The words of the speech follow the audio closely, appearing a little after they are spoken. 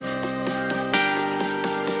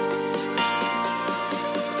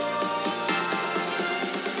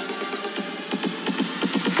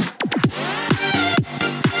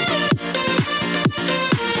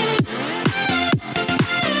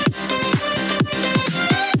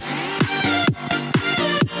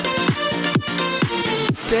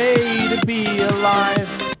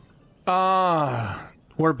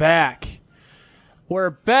We're back.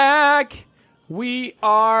 We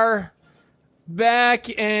are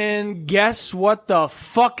back, and guess what the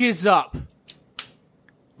fuck is up?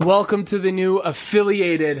 Welcome to the new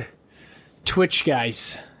affiliated Twitch,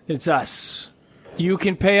 guys. It's us. You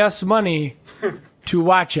can pay us money to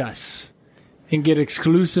watch us and get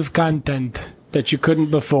exclusive content that you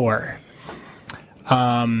couldn't before.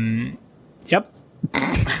 Yep.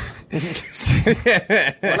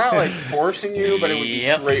 We're not forcing you, but it would be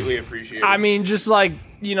greatly appreciated. I mean, just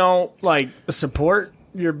support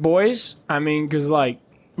your boys. I mean, because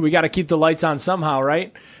we got to keep the lights on somehow,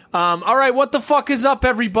 right? All right, what the fuck is up,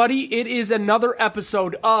 everybody? It is another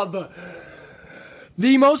episode of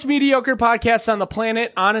the most mediocre podcast on the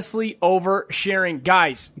planet. Honestly, oversharing,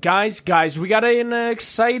 guys. We got an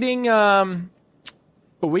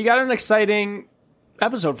exciting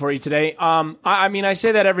episode for you today. I mean, I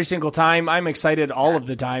say that every single time. I'm excited all of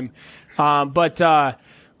the time, but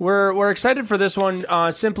we're excited for this one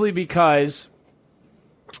simply because,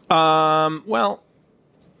 we did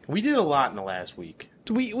a lot in the last week.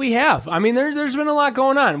 We have. I mean, there's been a lot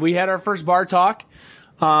going on. We had our first bar talk.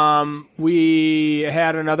 We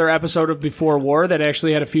had another episode of Before War that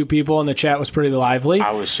actually had a few people, and the chat was pretty lively.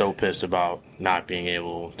 I was so pissed about not being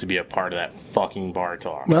able to be a part of that fucking bar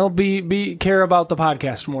talk. Well, care about the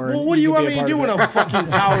podcast more. Well, what do you want me to do when a fucking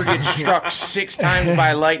tower gets struck 6 times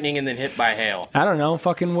by lightning and then hit by hail? I don't know.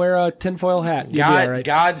 Fucking wear a tinfoil hat.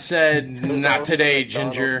 God said, not today,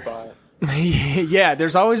 Ginger. Yeah,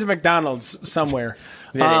 there's always a McDonald's somewhere.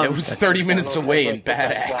 Yeah, it was 30 minutes away in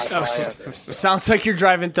Badass. Sounds like you're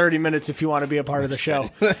driving 30 minutes if you want to be a part of the show.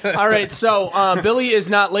 All right, so Billy is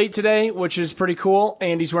not late today, which is pretty cool,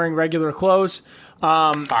 and he's wearing regular clothes.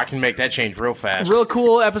 I can make that change real fast. Real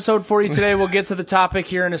cool episode for you today. We'll get to the topic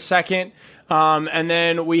here in a second. And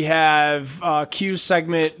then we have Q's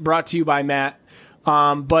segment brought to you by Matt.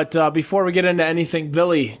 But before we get into anything,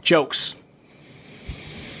 Billy, jokes.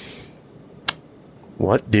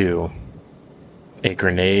 What do a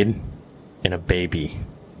grenade and a baby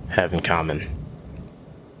have in common?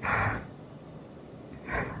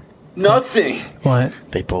 Nothing. What?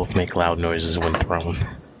 They both make loud noises when thrown.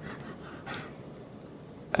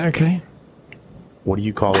 Okay. What do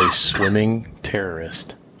you call a swimming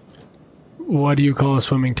terrorist? What do you call a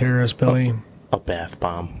swimming terrorist, Billy? A bath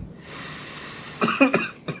bomb.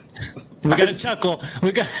 We got a chuckle.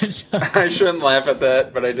 I shouldn't laugh at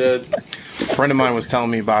that, but I did. A friend of mine was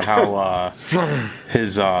telling me about how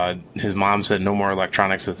his mom said no more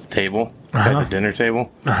electronics at the table, at the dinner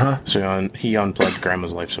table. So he unplugged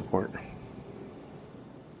grandma's life support.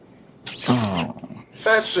 Oh.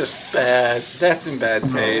 That's just bad. That's in bad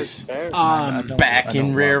taste. Back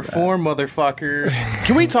in rare form, motherfuckers.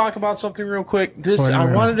 Can we talk about something real quick? I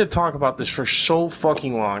wanted to talk about this for so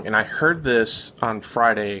fucking long, and I heard this on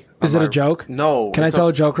Friday. Is it a joke? No. Can I tell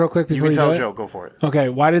a joke real quick before you tell do a joke. Go for it. Okay,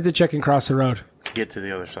 why did the chicken cross the road? Get to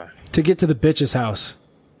the other side. To get to the bitch's house.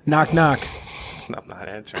 Knock, knock. I'm not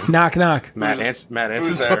answering. Knock, knock. Matt answers.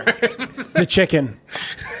 Who's there? The chicken.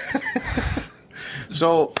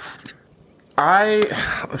 So,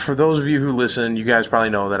 for those of you who listen, you guys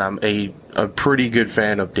probably know that I'm a pretty good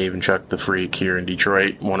fan of Dave and Chuck the Freak here in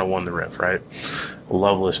Detroit, 101 The Riff, right?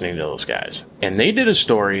 Love listening to those guys. And they did a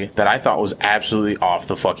story that I thought was absolutely off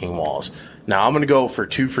the fucking walls. Now, I'm going to go for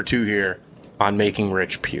two here on making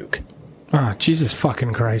Rich puke. Oh, Jesus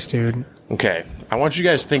fucking Christ, dude. Okay. I want you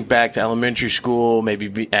guys to think back to elementary school,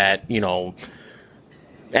 maybe at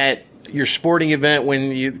your sporting event when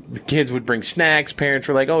the kids would bring snacks. Parents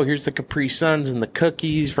were like, oh, here's the Capri Suns and the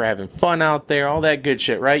cookies for having fun out there, all that good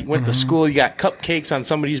shit, right? You went to school, you got cupcakes on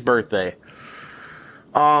somebody's birthday.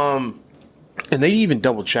 And they even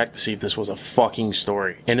double-checked to see if this was a fucking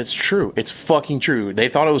story. And it's true. It's fucking true. They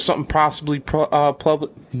thought it was something possibly published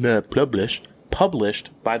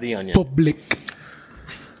by The Onion. Public.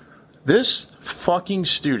 This fucking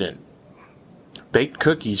student baked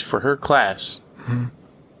cookies for her class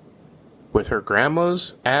with her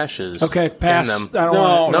grandma's ashes. Okay, pass. In them. I don't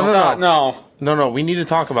want No. No, we need to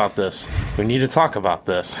talk about this. I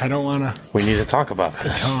don't want to. We need to talk about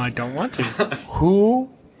this. No, I don't want to. Who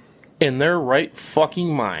in their right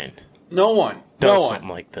fucking mind No one. does something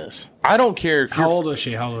like this? I don't care if How old was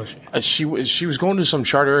she? she was going to some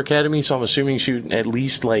charter academy, so I'm assuming she was at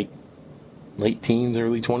least like late teens,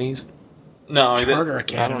 early 20s. No, Charter I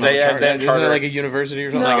academy. don't know. They had that Isn't charter. it like a university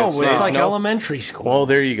or something? No, like it's like no? elementary school. Well,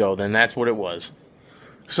 there you go. Then that's what it was.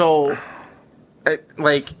 So, can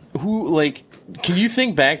you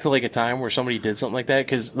think back to like a time where somebody did something like that?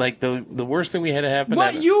 Because like the worst thing we had to happen.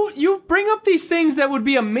 But you bring up these things that would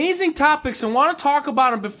be amazing topics and want to talk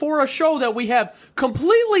about them before a show that we have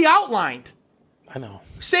completely outlined. I know.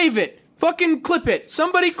 Save it. Fucking clip it.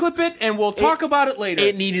 Somebody clip it, and we'll talk about it later.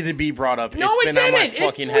 It needed to be brought up. No, it's it been didn't. on my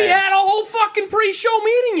fucking We head. had a whole fucking pre-show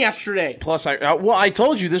meeting yesterday. Plus, I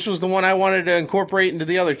told you this was the one I wanted to incorporate into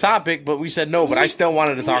the other topic, but we said no, but I still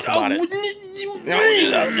wanted to talk about it.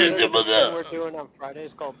 We're doing on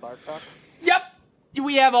Fridays called Bar Talk. Yep.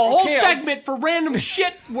 We have a whole Okay, segment for random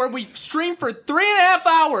shit where we stream for 3.5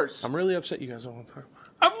 hours. I'm really upset you guys don't want to talk about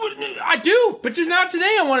it. I do, but just not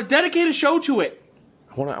today. I want to dedicate a show to it.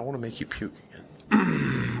 I want to make you puke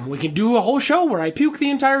again. We can do a whole show where I puke the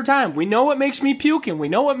entire time. We know what makes me puke, and we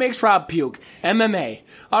know what makes Rob puke. MMA.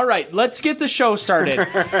 All right, let's get the show started.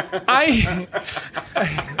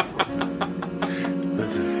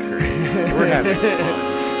 This is great. We're having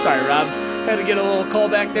fun. Sorry, Rob. Had to get a little call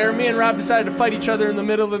back there. Me and Rob decided to fight each other in the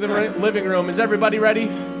middle of the living room. Is everybody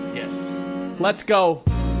ready? Yes. Let's go.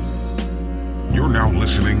 You're now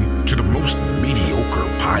listening to the most mediocre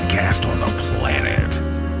podcast on the planet.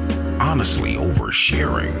 Honestly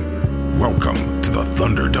oversharing. Welcome to the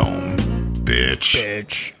Thunderdome, bitch.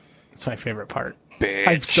 Bitch. That's my favorite part. Bitch.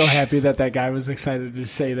 I'm so happy that guy was excited to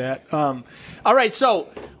say that. All right, so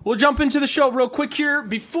we'll jump into the show real quick here.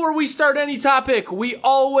 Before we start any topic, we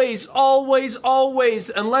always,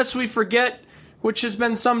 unless we forget, which has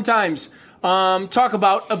been sometimes, talk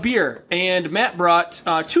about a beer. And Matt brought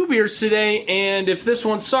 2 beers today, and if this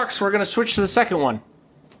one sucks, we're going to switch to the second one.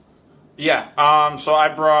 Yeah, so I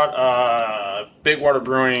brought Big Water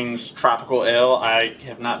Brewing's Tropical Ale. I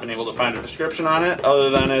have not been able to find a description on it,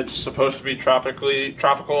 other than it's supposed to be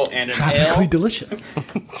tropical and an ale. Delicious.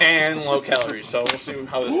 And low calorie, so we'll see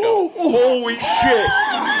how this goes. Holy shit!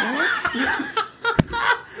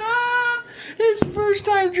 His first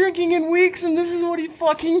time drinking in weeks, and this is what he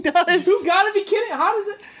fucking does. You gotta be kidding. How does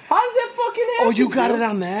that fucking happen? Oh, you got dude? it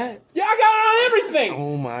on that? Yeah, I got it on everything.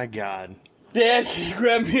 Oh my god. Dad, can you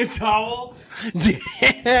grab me a towel?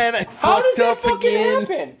 Dad, I How does fucked that up fucking again.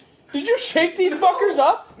 happen? Did you shake these fuckers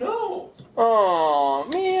up? No. Oh,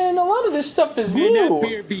 man, a lot of this stuff is new.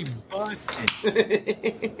 Beer be busted.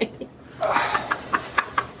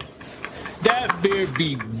 That beer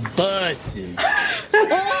be busted.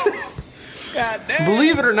 God damn.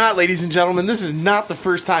 Believe it or not, ladies and gentlemen, this is not the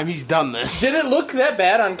first time he's done this. Did it look that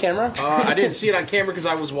bad on camera? I didn't see it on camera because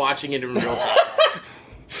I was watching it in real time.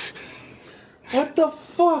 What the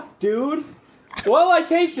fuck, dude? Well, I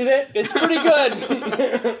tasted it. It's pretty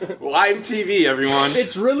good. Live TV, everyone.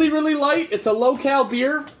 It's really, really light. It's a low-cal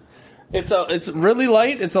beer. It's really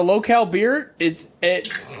light. It's a low-cal beer. It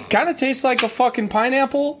kind of tastes like a fucking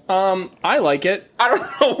pineapple. I like it. I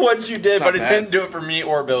don't know what you did, but it bad. didn't do it for me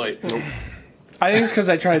or Billy. Nope. I think it's because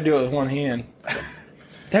I tried to do it with one hand.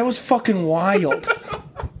 That was fucking wild.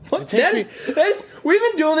 What? That is, we've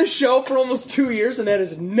been doing this show for almost 2 years, and that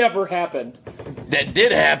has never happened. That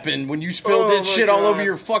did happen when you spilled that shit all over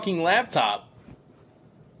your fucking laptop.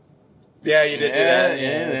 Yeah, you did do that.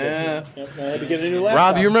 Yeah. Yep, I had to get a new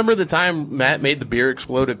laptop. Rob, you remember the time Matt made the beer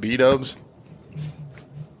explode at B-Dubs?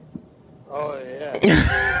 Oh, yeah.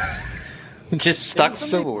 Just stuck Didn't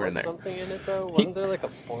somebody silverware in put there. Something in it, though? Wasn't there like a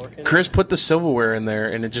fork in it? Chris put the silverware in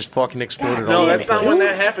there, and it just fucking exploded all No, over that's the not place. when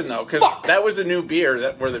that happened, though, because that was a new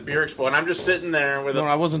beer where the beer exploded. I'm just sitting there with No,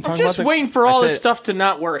 I a... wasn't talking Just about waiting for all this stuff to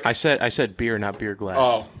not work. I said beer, not beer glass.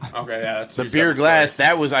 Oh, okay, yeah. That's The two beer separate glass, stories.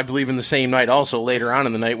 that was, I believe, in the same night also, later on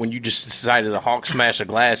in the night, when you just decided to hawk smash a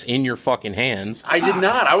glass in your fucking hands. I did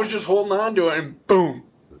not. I was just holding on to it, and boom.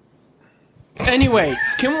 Anyway,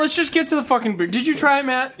 let's just get to the fucking beer. Did you try it,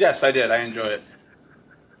 Matt? Yes, I did. I enjoy it.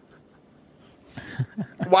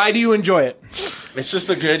 Why do you enjoy it? It's just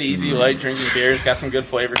a good, easy, light drinking beer. It's got some good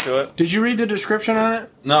flavor to it. Did you read the description on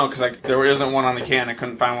it? No, because there isn't one on the can. I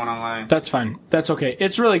couldn't find one online. That's fine. That's okay.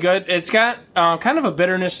 It's really good. It's got kind of a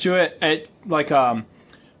bitterness to it. Like a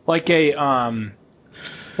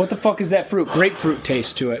what the fuck is that fruit? Grapefruit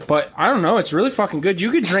taste to it. But I don't know. It's really fucking good. You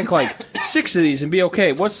could drink like 6 of these and be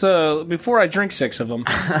okay. Before I drink 6 of them?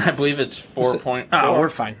 I believe it's 4.4. Oh, we're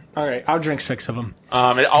fine. All right, I'll drink 6 of them.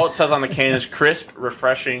 All it says on the can is crisp,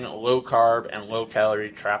 refreshing, low carb, and low calorie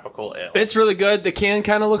tropical ale. It's really good. The can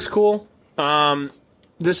kind of looks cool.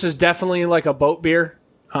 This is definitely like a boat beer,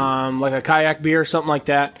 like a kayak beer, something like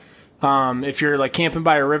that. If you're like camping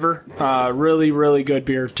by a river, really, really good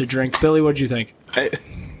beer to drink. Billy, what'd you think?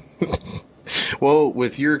 Well,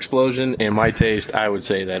 with your explosion and my taste, I would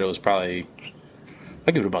say that it was probably,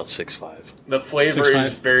 I'd give it about 6.5. The flavor 6.5.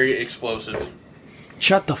 is very explosive.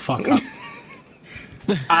 Shut the fuck up.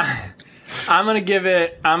 I'm gonna give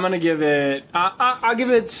it. I'll give it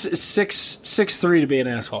 6.3 to be an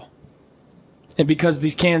asshole, and because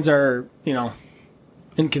these cans are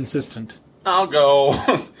inconsistent. I'll go.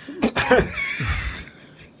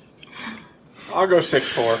 I'll go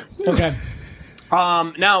 6'4". Okay.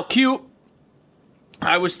 Now, Q,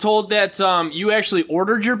 I was told that you actually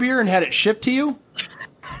ordered your beer and had it shipped to you.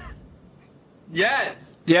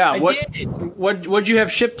 Yes. Yeah. I did. What'd you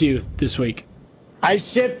have shipped to you this week? I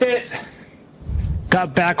shipped it.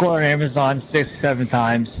 Got backorder on Amazon 6-7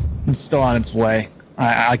 times. It's still on its way.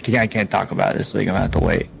 I can't talk about it this week. I'm going to have to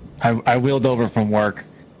wait. I wheeled over from work.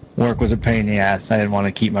 Work was a pain in the ass. I didn't want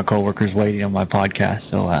to keep my coworkers waiting on my podcast,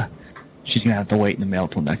 so she's going to have to wait in the mail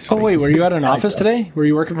till next week. Oh, wait, were you at an office today? Were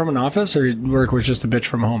you working from an office, or work was just a bitch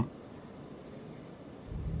from home?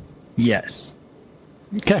 Yes.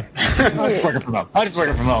 Okay. I was just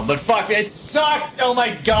working from home. But fuck, it sucked. Oh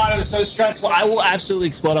my god, it was so stressful. I will absolutely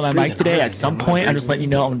explode on my mic today. At some point, I'm just letting you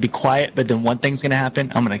know I'm going to be quiet, but then one thing's going to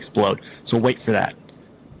happen. I'm going to explode. So wait for that.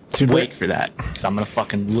 Wait for that, because I'm going to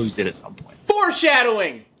fucking lose it at some point.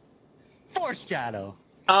 Foreshadowing! Foreshadow.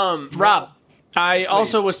 Rob, I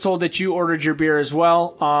also was told that you ordered your beer as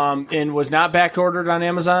well, and was not back ordered on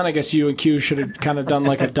Amazon. I guess you and Q should have kind of done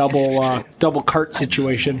like a double cart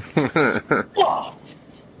situation.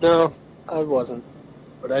 No, I wasn't.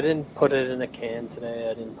 But I didn't put it in a can today.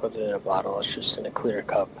 I didn't put it in a bottle. It's just in a clear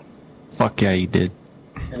cup. Fuck yeah, you did.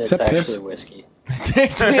 And it's that actually piss? whiskey.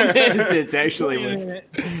 It's actually whiskey.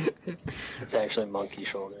 It's actually monkey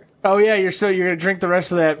shoulder. Oh yeah, you're gonna drink the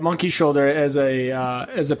rest of that monkey shoulder as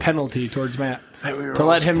a penalty towards Matt to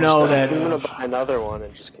let him know that. I'm going to buy another one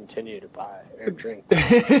and just continue to buy or drink.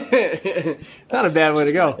 Not a bad way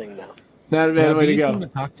to go. Not a bad way to go. To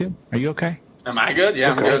talk to? Are you okay? Am I good?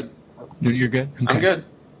 Yeah, I'm good. You're good? Okay. I'm good.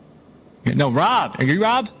 No, Rob. Are you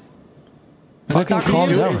Rob? Fucking calm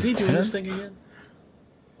down. Is he doing this thing again?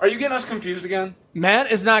 Are you getting us confused again?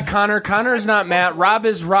 Matt is not Connor. Connor is not Matt. Rob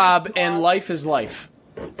is Rob, and life is life.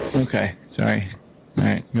 Okay, sorry. All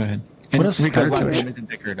right, go ahead. What a Rico's start to last it. name isn't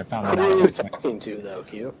Dickard. I found that Who are you out. talking to, though,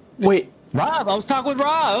 Q? Wait, Rob, I was talking with Rob.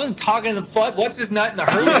 I wasn't talking to the fuck. What's his nut in the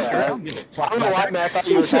herd? I don't know why Matt thought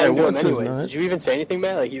you were talking to him what's his anyways. nut? Did you even say anything,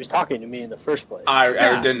 Matt? Like, he was talking to me in the first place. I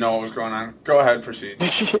Yeah. didn't know what was going on. Go ahead, proceed.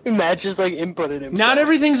 Matt just, like, inputted himself. not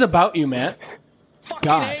everything's about you, Matt. Fucking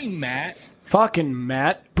God. A, Matt. Fucking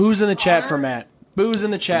Matt. Booze in the chat for Matt. Booze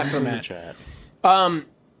in the chat for Matt.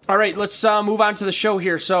 All right, let's move on to the show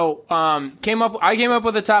here. So, I came up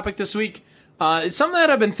with a topic this week. It's something that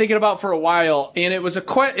I've been thinking about for a while, and it was a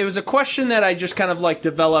question that I just kind of like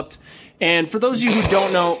developed. And for those of you who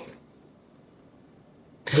don't know,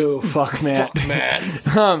 fuck Matt.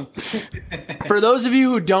 For those of you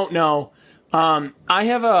who don't know, I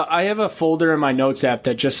have a folder in my notes app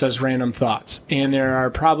that just says random thoughts, and there are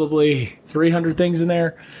probably 300 things in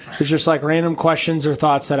there. It's just like random questions or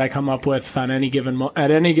thoughts that I come up with on any given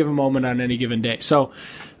at any given moment on any given day. So,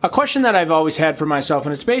 a question that I've always had for myself,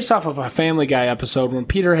 and it's based off of a Family Guy episode when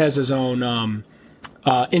Peter has his own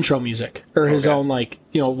intro music or his own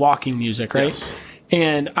walking music, right? Yes.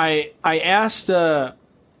 And I asked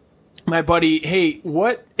my buddy, hey,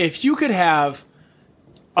 what if you could have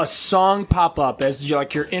a song pop up as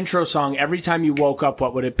your intro song every time you woke up,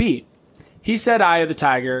 what would it be? He said Eye of the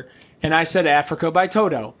Tiger, and I said Africa by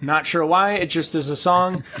Toto. Not sure why, it just is a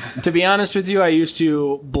song. To be honest with you, I used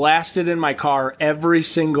to blast it in my car every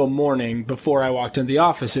single morning before I walked into the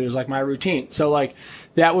office. It was like my routine. So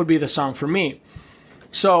that would be the song for me.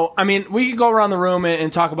 So, I mean, we could go around the room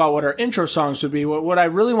and talk about what our intro songs would be. What I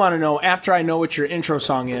really want to know, after I know what your intro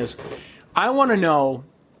song is, I want to know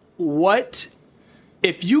what...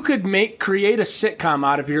 If you could create a sitcom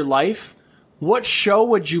out of your life, what show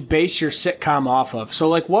would you base your sitcom off of?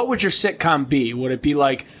 So, what would your sitcom be? Would it be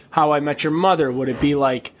like How I Met Your Mother? Would it be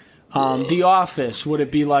like The Office? Would it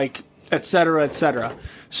be like et cetera, et cetera?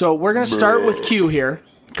 So, we're going to start with Q here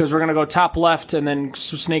because we're going to go top left and then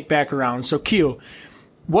snake back around. So, Q,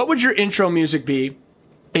 what would your intro music be,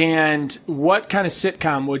 and what kind of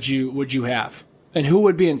sitcom would you have, and who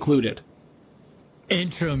would be included?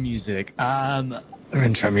 Intro music.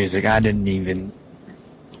 Intro music. I didn't even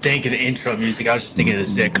think of the intro music. I was just thinking of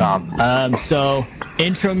the sitcom. So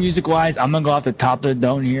intro music wise, I'm gonna go off the top of the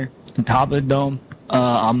dome here. The top of the dome.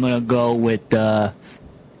 I'm gonna go with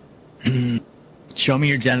 "Show Me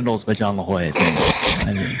Your Genitals" by John La Jolla.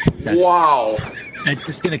 Wow. That's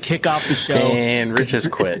just gonna kick off the show. And Rich has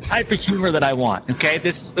quit. The type of humor that I want. Okay,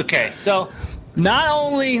 this is okay. So, not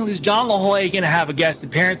only is John La Jolla gonna have a guest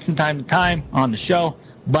appearance from time to time on the show,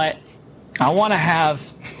 but I want to have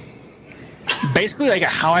basically like a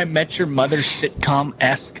How I Met Your Mother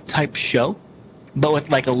sitcom-esque type show, but with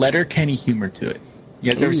like a Letterkenny humor to it.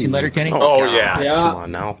 You guys ever seen Letterkenny? Oh, God. yeah. Come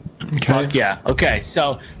on now. Fuck yeah. Okay,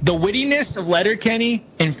 so the wittiness of Letterkenny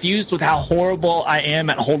infused with how horrible I am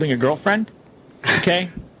at holding a girlfriend. Okay,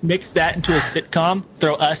 mix that into a sitcom,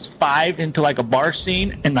 throw us 5 into like a bar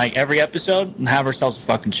scene in like every episode, and have ourselves a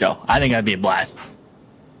fucking show. I think that'd be a blast.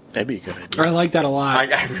 That'd be a good idea. I like that a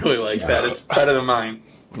lot. I really like that. It's better than mine.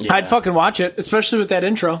 Yeah. I'd fucking watch it, especially with that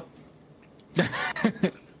intro.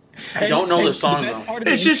 I don't know the song though.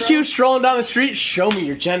 It's just you strolling down the street. Show me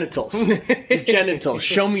your genitals. Your genitals.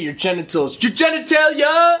 Show me your genitals. Your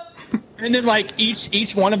genitalia. And then like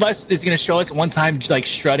each one of us is gonna show us at one time like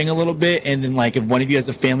strutting a little bit, and then like if one of you has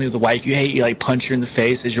a family with a wife you hate, you like punch her in the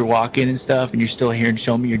face as you're walking and stuff, and you're still here and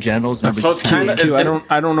show me your genitals. So it's kinda-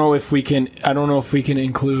 I don't know if we can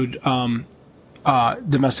include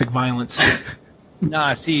domestic violence. Nah,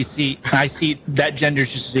 I see that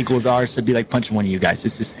gender's just as equal as ours, so it'd be like punching one of you guys.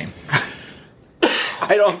 It's the same.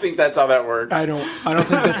 I don't think that's how that works. I don't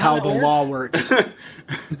think that's how the law works.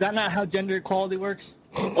 Is that not how gender equality works?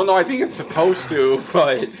 Well, no, I think it's supposed to,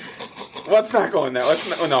 but let's not go in there. Let's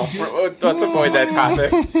avoid that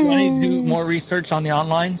topic. Do you want to do more research on the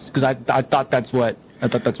onlines? Because I thought that's what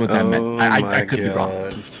that meant. I could be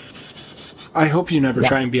wrong. I hope you never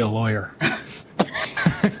try and be a lawyer.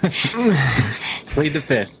 Plead the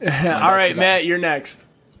fifth. All right, Matt, you're next.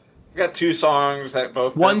 We got 2 songs that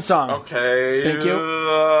both. One song. Okay. Thank you.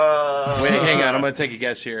 Wait, hang on. I'm going to take a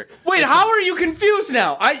guess here. Wait, how are you confused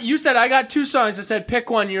now? You said I got 2 songs. I said pick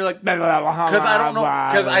one. You're like, because I don't know.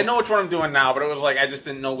 Because I know which one I'm doing now, but it was like I just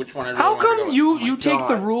didn't know which one I really How wanted to go come with. you take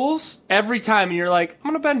the rules every time and you're like,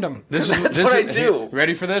 I'm gonna bend them? That's what I do.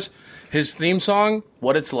 Ready for this? His theme song,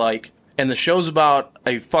 What It's Like, and the show's about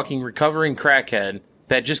a fucking recovering crackhead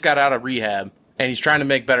that just got out of rehab, and he's trying to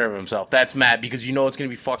make better of himself. That's Matt, because you know it's going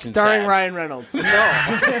to be fucking Starring sad. Ryan Reynolds. No.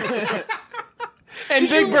 And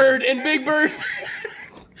Big Bird.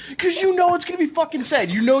 Because you know it's going to be fucking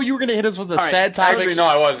sad. You know you were going to hit us with a sad topic. Actually, no,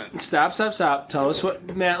 I wasn't. Stop. Tell us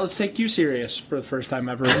what, Matt, let's take you serious for the first time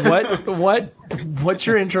ever. What's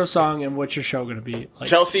your intro song and what's your show going to be like?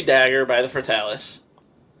 Chelsea Dagger by the Fratalis.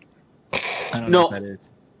 I don't No. know what that is.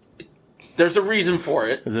 There's a reason for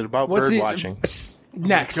it. Is it about What's bird the- watching?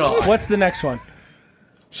 Next. God. What's the next one?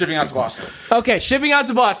 Shipping out to Boston. Okay, Shipping Out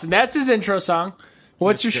to Boston. That's his intro song.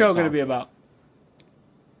 What's your show going to be about?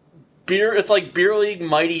 It's like Beer League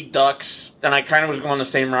Mighty Ducks, and I kind of was going the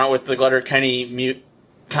same route with the Letterkenny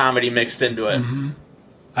comedy mixed into it. Mm-hmm.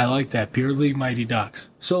 I like that. Beer League Mighty Ducks.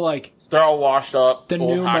 So, like, They're all washed up. the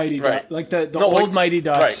old new hockey- Mighty right. Ducks. Like, the No, old like- Mighty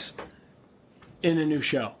Ducks in a new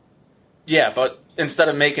show. Yeah, but instead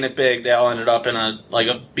of making it big, they all ended up in a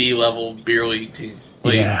B-level Beer League team.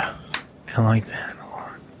 Yeah. I like that a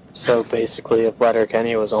lot. So basically, if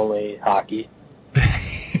Letterkenny was only hockey.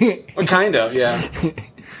 Well, kind of, yeah.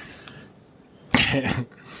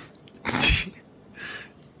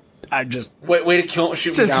 I just Way to kill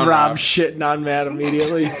shoot me down. Rob shitting on Matt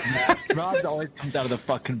immediately. Rob always comes out of the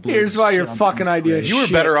fucking blue. Here's why your Shit on fucking people. idea is You were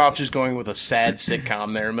shit. better off just going with a sad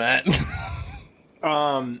sitcom there, Matt.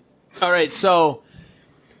 All right, so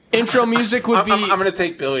intro music would be I'm going to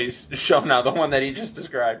take Billy's show now, the one that he just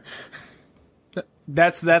described.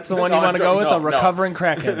 that's the one you No, want to go with, no, a recovering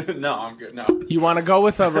crackhead. No, I'm good. No. You want to go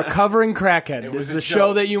with a recovering crackhead. was Is a the show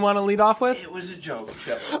joke. that you want to lead off with? It was a joke.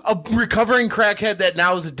 A recovering crackhead that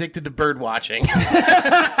now is addicted to bird watching.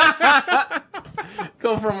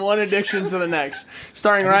 Go from one addiction to the next.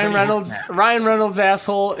 Starring Ryan Reynolds,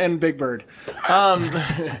 asshole, and Big Bird.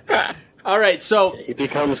 All right, so He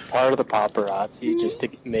becomes part of the paparazzi just to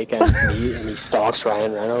make ends meet, and he stalks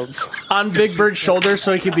Ryan Reynolds. on Big Bird's shoulder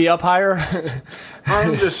so he could be up higher.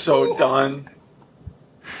 I'm just so done.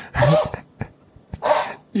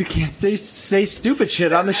 You can't say stupid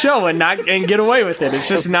shit on the show and get away with it. It's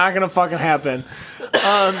just not gonna fucking happen.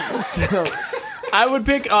 So I would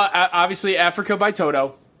pick obviously Africa by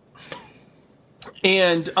Toto,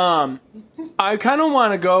 and I kind of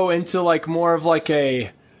want to go into like more of like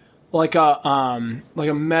a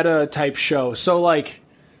meta type show. So like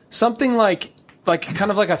something like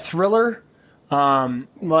kind of like a thriller,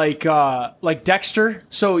 like Dexter.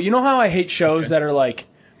 So you know how I hate shows that are like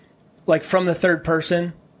from the third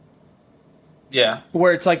person, Yeah.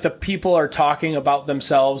 where it's like the people are talking about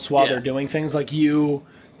themselves while Yeah. they're doing things. Like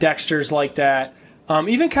Dexter's like that.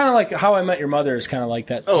 Even kind of like How I Met Your Mother is kind of like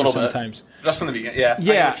that A too little bit. sometimes. Just in the beginning. Yeah. I get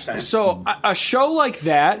Yeah. what you're saying. So a show like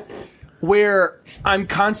that where I'm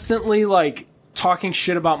constantly like talking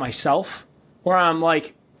shit about myself, where I'm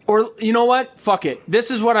like, or you know what? Fuck it.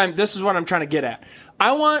 This is what I'm trying to get at.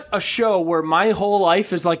 I want a show where my whole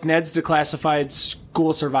life is like Ned's Declassified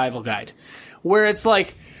School Survival Guide, where it's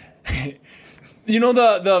like, you know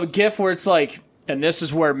the GIF where it's like, and this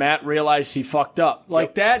is where Matt realized he fucked up.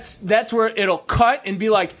 Like that's where it'll cut and be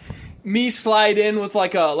like, me slide in with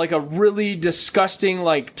like a really disgusting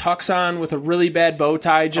like tux on with a really bad bow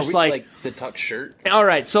tie, just like the tuck shirt. All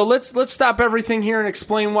right, so let's stop everything here and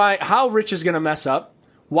explain how Rich is going to mess up,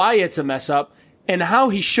 why it's a mess up, and how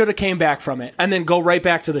he should have came back from it, and then go right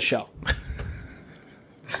back to the show.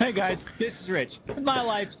 Hey guys, this is Rich. My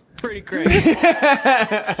life's pretty crazy.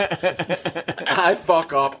 I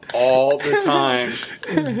fuck up all the time.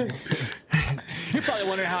 You're probably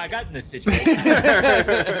wondering how I got in this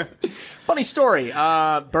situation. Funny story.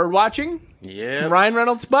 Bird watching. Yeah. Ryan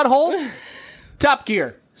Reynolds' butthole. Top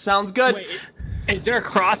Gear. Sounds good. Wait, is there a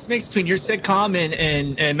cross mix between your sitcom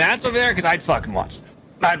and Matt's over there? Because I'd fucking watch that.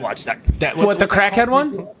 I'd watch that. What the crackhead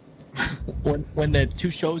one? When the two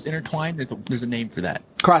shows intertwine, there's a name for that.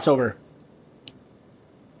 Crossover.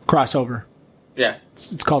 Yeah.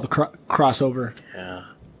 It's called the crossover. Yeah.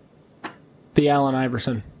 The Allen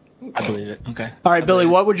Iverson. I believe it. Okay. All right, Billy,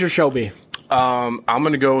 what would your show be? I'm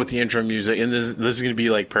gonna go with the intro music, and this is gonna be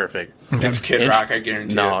like perfect. It's Kid Rock, I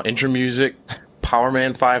guarantee. No, intro music, Power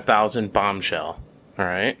Man 5000, Bombshell. All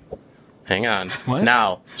right, hang on. What?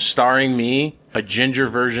 Now, starring me, a ginger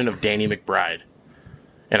version of Danny McBride,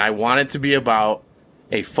 and I want it to be about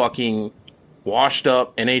a fucking washed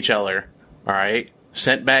up NHLer. All right,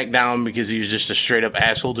 sent back down because he was just a straight up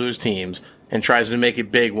asshole to his teams, and tries to make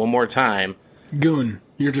it big one more time. Goon.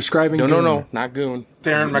 You're describing Goon. No, not Goon.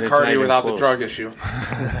 Darren It's not McCarty even without close. the drug issue.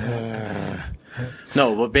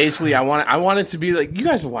 No, but basically, I want it to be like, you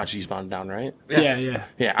guys will watch Eastbound and Down, right? Yeah.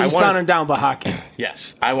 I He's wanted- bound and down by hockey.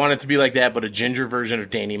 Yes, I want it to be like that, but a ginger version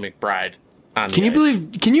of Danny McBride.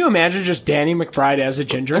 Can you imagine just Danny McBride as a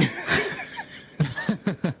ginger?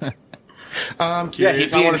 Yeah,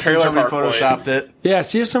 he'd be in Trailer somebody Park Boys. photoshopped it. Yeah,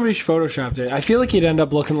 see if somebody photoshopped it. I feel like he'd end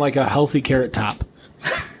up looking like a healthy Carrot Top.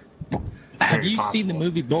 Have you seen the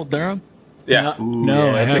movie Bull Durham? Yeah.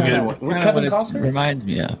 No, that's a I good haven't. one. What Kevin Costner reminds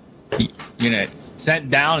me of. You're gonna sit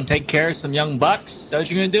down and take care of some young bucks. Is that what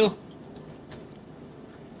you're gonna do?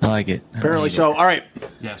 I like it. Apparently so. All right.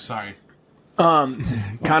 Yeah, sorry.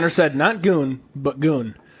 Connor said not Goon, but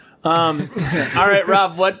Goon. All right,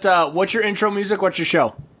 Rob, what's your intro music? What's your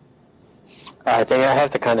show? I think I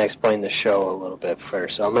have to kind of explain the show a little bit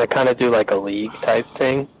first. So I'm going to kind of do like a league type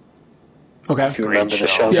thing. Okay. If you remember the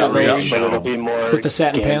show, Yeah, The great League, show. but it'll be more With the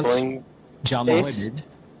satin pants? gambling, John Malloy It's- did.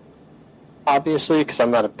 obviously, because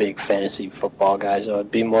I'm not a big fantasy football guy, so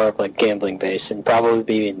it'd be more of like gambling based and probably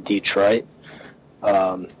be in Detroit.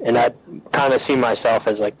 And I kind of see myself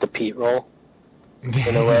as like the Pete role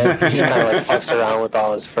in a way. He just kind of like fucks around with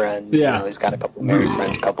all his friends. Yeah. You know, he's got a couple married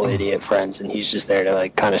friends, a couple idiot friends, and he's just there to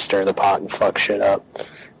like kind of stir the pot and fuck shit up,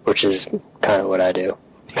 which is kind of what I do.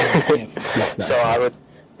 So I would,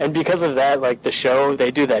 and because of that, like the show,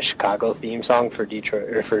 they do that Chicago theme song for Detroit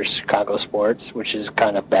or for Chicago sports, which is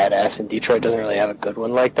kind of badass. And Detroit doesn't really have a good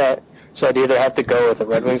one like that. So I'd either have to go with the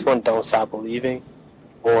Red Wings one, "Don't Stop Believing,"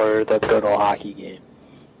 or the good old hockey game.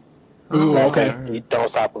 Ooh, I okay. think "Don't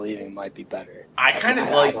Stop Believing" might be better. I kind of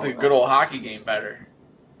I like don't the know. good old hockey game better.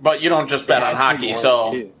 But you don't just bet It on has to be hockey, one,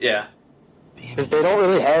 so too. yeah. Because they don't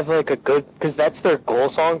really have like a good, because that's their goal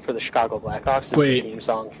song for the Chicago Blackhawks. Is Wait. the theme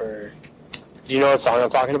song for. Do you know what song I'm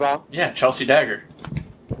talking about? Yeah, Chelsea Dagger.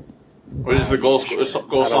 What is the goal I don't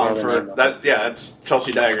song know the for name of that? Yeah, it's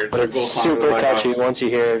Chelsea Dagger. It's But the it's goal song for the super catchy. Blackhawks. Once you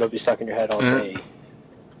hear it, it'll be stuck in your head all day.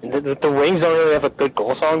 And the Wings don't really have a good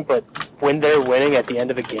goal song, but when they're winning at the end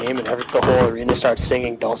of a game and the whole arena starts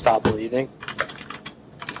singing "Don't Stop Believing,"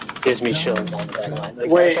 gives me chills on the back of my mind. Like,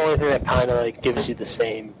 Wait. that's the only thing that kind of like gives you the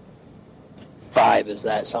same vibe as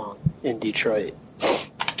that song in Detroit.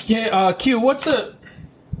 Yeah, Q, what's the...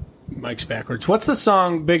 Mike's backwards. What's the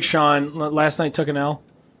song Big Sean last night took an L?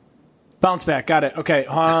 Bounce back. Got it. Okay.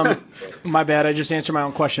 My bad. I just answered my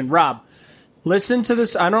own question. Rob, listen to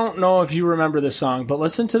this. I don't know if you remember this song, but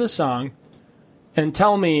listen to the song and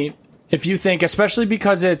tell me if you think, especially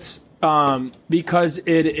because it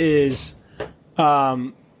is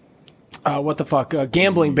what the fuck,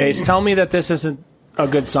 gambling based. Tell me that this isn't a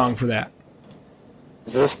good song for that.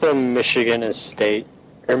 Is this the Michigan State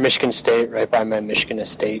right by my Michigan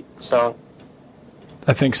Estate song?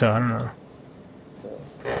 I think so. I don't know.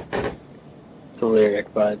 The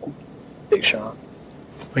lyric by Big Sean.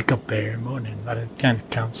 Wake up every morning, but I can't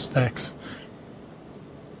count stacks.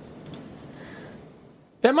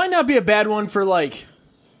 That might not be a bad one for like.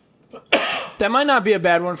 That might not be a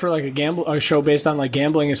bad one for like a show based on like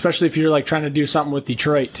gambling, especially if you're like trying to do something with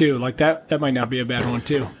Detroit too. Like that might not be a bad one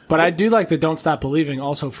too. But I do like the "Don't Stop Believing"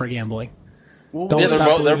 also for gambling. Don't Yeah,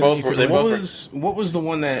 Stop they're Believing. both. They What both. what was the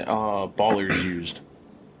one that Ballers used?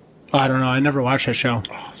 I don't know. I never watched that show.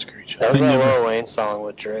 Oh, it's a great show. That was I that never- Lil Wayne song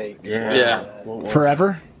with Drake. Yeah. Yeah. What was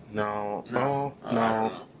Forever. it? No. No.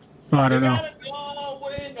 No. I don't know.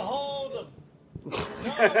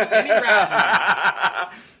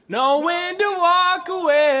 Know when to walk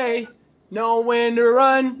away. Know when to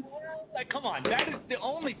run. Like, come on, that is the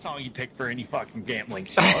only song you pick for any fucking gambling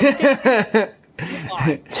show.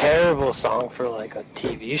 Terrible song for like a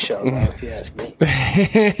TV show, though, if you ask me.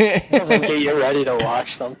 It doesn't get you ready to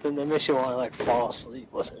watch something. That makes you want to like fall asleep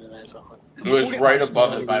listening to that song. It was right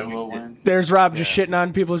above it by Lil Wayne. There's Rob just shitting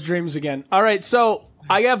on people's dreams again. All right, so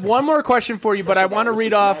I have one more question for you, but I want to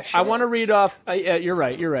read off. You're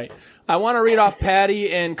right. I want to read off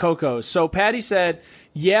Patty and Coco's. So Patty said,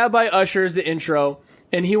 "Yeah" by Usher is the intro,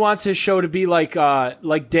 and he wants his show to be like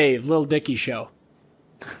Dave, Lil Dicky show.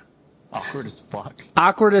 Awkward as fuck.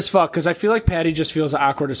 Awkward as fuck, because I feel like Patty just feels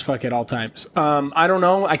awkward as fuck at all times. I don't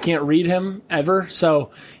know. I can't read him ever,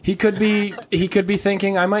 so he could be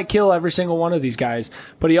thinking I might kill every single one of these guys,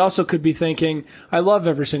 but he also could be thinking I love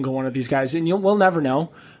every single one of these guys, and we'll never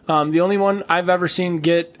know. The only one I've ever seen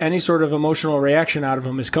get any sort of emotional reaction out of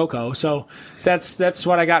him is Coco, so that's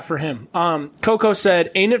what I got for him. Coco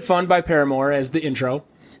said, "Ain't It Fun" by Paramore as the intro,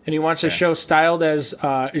 and he wants his show styled as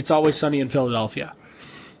It's Always Sunny in Philadelphia.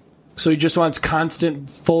 So he just wants constant,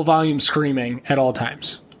 full volume screaming at all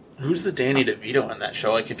times. Who's the Danny DeVito in that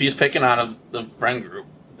show? Like, if he's picking out of the friend group,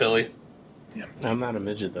 Billy. Yeah. I'm not a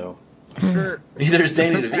midget though. Neither is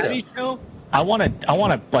Danny DeVito. Show, I want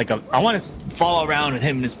to follow around with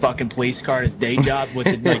him in his fucking police car, his day job with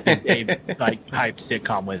the hype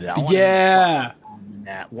sitcom with it. I want him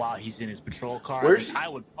that while he's in his patrol car. I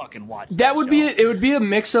would fucking watch that. It would be a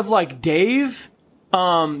mix of like Dave,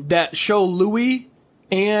 that show Louie.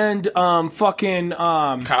 And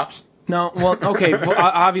Cops? No, well, okay,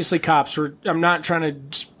 obviously Cops. I'm not trying to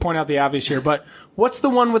just point out the obvious here, but what's the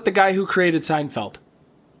one with the guy who created Seinfeld?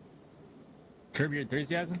 Curb Your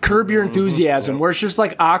Enthusiasm? Curb Your Enthusiasm, where it's just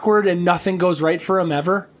like awkward and nothing goes right for him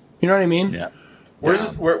ever. You know what I mean? Yeah.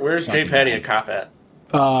 Where's J. Patty a cop at?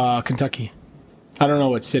 Kentucky. I don't know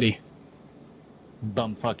what city.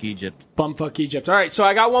 Bumfuck Egypt. Bumfuck Egypt. All right, so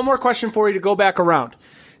I got one more question for you to go back around.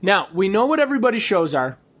 Now, we know what everybody's shows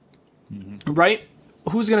are, right?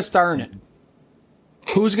 Who's going to star in it?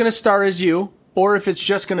 Who's going to star as you? Or if it's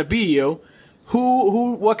just going to be you,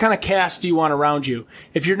 what kind of cast do you want around you?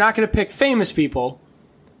 If you're not going to pick famous people,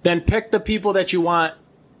 then pick the people that you want,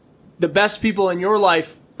 the best people in your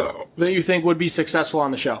life that you think would be successful on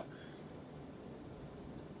the show.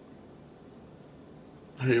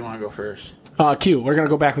 Who do you want to go first? Q. We're going to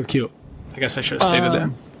go back with Q. I guess I should have stated that.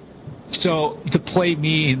 So, to play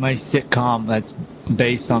me in my sitcom that's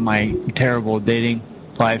based on my terrible dating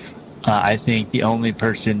life, I think the only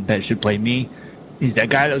person that should play me is that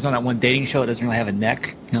guy that was on that one dating show that doesn't really have a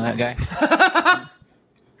neck. You know that guy?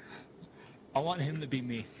 I want him to be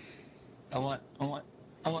me. I want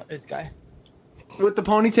this guy. With the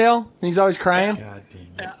ponytail? And he's always crying? God damn it.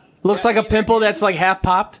 Yeah. Looks like a pimple that's like half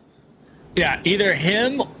popped? Yeah, either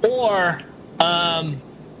him or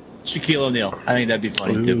Shaquille O'Neal. I think that'd be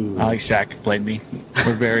funny too. I like Shaq to play me.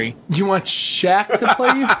 We're very. You want Shaq to play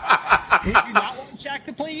you? You do not want Shaq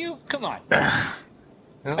to play you? Come on.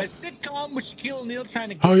 A sitcom with Shaquille O'Neal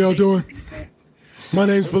trying to. How y'all doing? My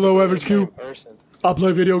name's Below Average Q. I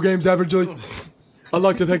play video games averagely. I'd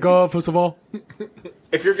like to thank God, first of all.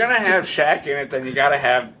 If you're gonna have Shaq in it, then you gotta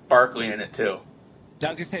have Barkley in it too. I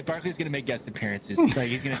was gonna say Barkley's gonna make guest appearances. Like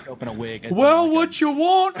he's gonna open a wig. Well, what you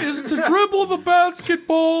want is to dribble the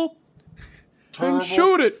basketball and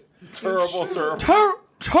shoot it.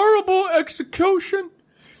 Terrible execution.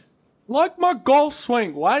 Like my golf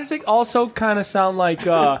swing. Why does it also kind of sound like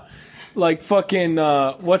fucking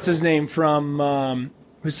what's his name from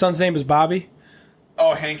his son's name is Bobby?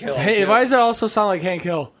 Oh, Hank Hill. Hey, why does it also sound like Hank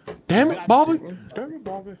Hill? Damn it, Bobby. Damn it,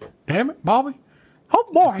 Bobby. Damn it, Bobby. Oh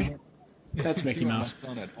boy. That's Mickey Mouse.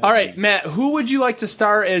 All right, Matt, who would you like to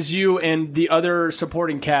star as you and the other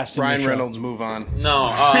supporting cast in the Ryan show? Reynolds, move on. No,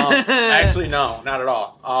 actually, no, not at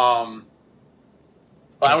all.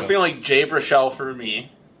 I was thinking like Jay Baruchel for me.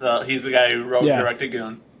 He's the guy who wrote and directed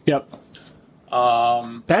Goon. Yep.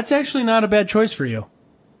 That's actually not a bad choice for you.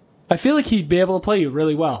 I feel like he'd be able to play you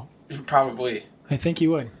really well. Probably. I think he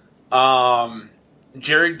would.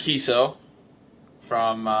 Jared Kiso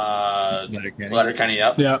from Letterkenny.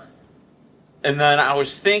 Yep. Yeah. And then I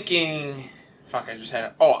was thinking, I just had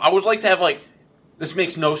it. Oh, I would like to have this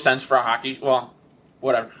makes no sense for a hockey. Well,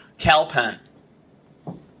 whatever. Cal Penn.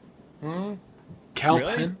 Cal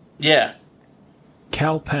Really? Penn? Yeah.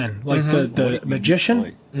 Cal Penn, like the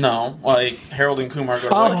magician? No, like Harold and Kumar go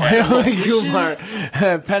to Oh, White Harold Castle. Kumar.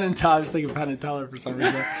 Penn and Teller. I was thinking Penn and Teller for some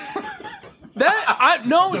reason.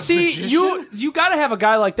 You got to have a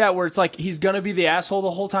guy like that where it's like he's gonna be the asshole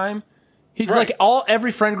the whole time, He's Right. like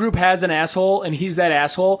every friend group has an asshole, and he's that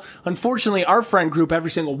asshole. Unfortunately, our friend group, every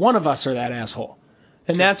single one of us are that asshole.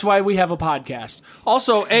 And that's why we have a podcast.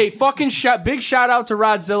 Also, big shout out to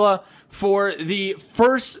Rodzilla for the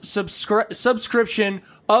first subscription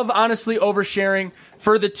of Honestly Oversharing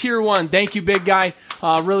for the tier 1. Thank you, big guy.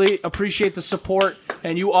 Really appreciate the support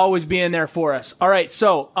and you always being there for us. All right,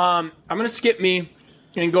 so I'm going to skip me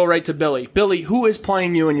and go right to Billy. Billy, who is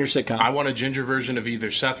playing you in your sitcom? I want a ginger version of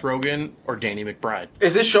either Seth Rogen or Danny McBride.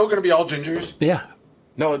 Is this show going to be all gingers? Yeah.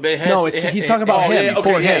 No, it has. He's talking about him,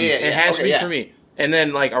 for him. It has to be for me. And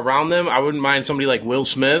then, like, around them, I wouldn't mind somebody like Will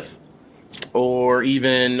Smith or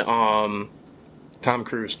even Tom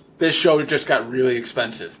Cruise. This show just got really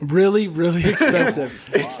expensive. Really, really expensive.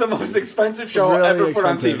 It's the most expensive show Really ever put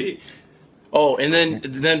on expensive. TV. Oh, and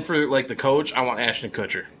then for, like, the coach, I want Ashton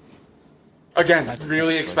Kutcher. Again,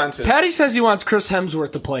 really expensive. Patty says he wants Chris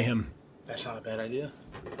Hemsworth to play him. That's not a bad idea.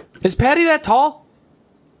 Is Patty that tall?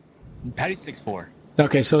 Patty's 6'4".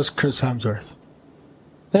 Okay, so is Chris Hemsworth.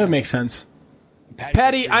 That would make sense.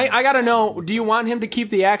 Patty, I gotta know, do you want him to keep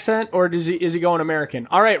the accent, or is he going American?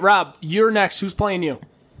 All right, Rob, you're next. Who's playing you?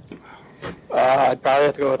 I'd probably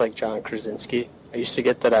have to go with like John Krasinski. I used to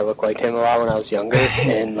get that I looked like him a lot when I was younger,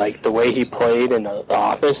 and like the way he played in the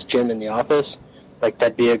Office, Jim in the Office, like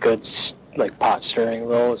that'd be a good like pot stirring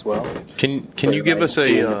role as well. Can you give us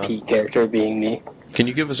being a the Pete character being me? Can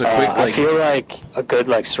you give us a quick I feel like a good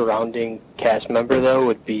like surrounding cast member though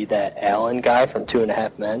would be that Alan guy from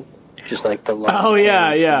 2.5 Men, just like the Oh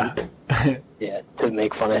yeah. yeah, to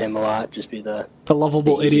make fun of him a lot, just be the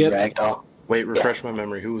lovable easy idiot. ragdoll. Wait, refresh my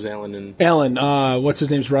memory. Who was Alan in? Alan, what's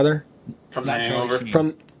his name's brother? From The Hangover.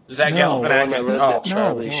 From Zach No. The one that lived at Galifianakis.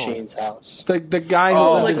 Charlie no. Sheen's house. the guy who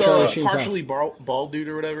Oh, lived Like in Charlie a Sheen's house. partially bald dude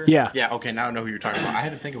or whatever? Yeah. Yeah, okay, now I know who you're talking about. I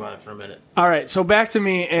had to think about it for a minute. All right, so back to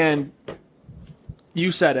me, and you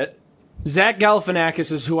said it. Zach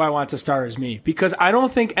Galifianakis is who I want to star as me, because I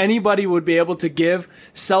don't think anybody would be able to give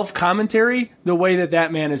self-commentary the way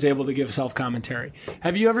that man is able to give self-commentary.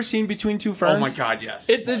 Have you ever seen Between Two Ferns? Oh my god, yes.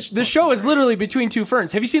 The show is literally Between Two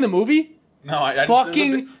Ferns. Have you seen the movie? No, I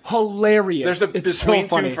Fucking hilarious. There's a it's Between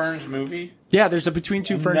so funny. Two Ferns movie. Yeah, there's a Between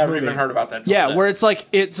Two Ferns Never movie. even heard about that. till Yeah, today. where it's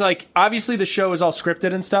like obviously the show is all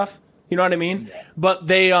scripted and stuff. You know what I mean? Yeah. But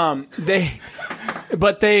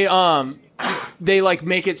they like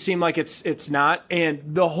make it seem like it's not, and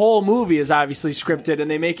the whole movie is obviously scripted, and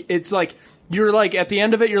they make it's like you're like at the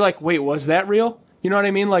end of it you're like, wait, was that real? You know what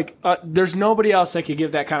I mean? Like there's nobody else that could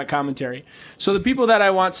give that kind of commentary. So the people that I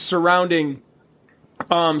want supporting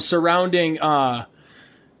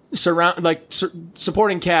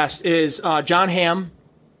cast is John Hamm.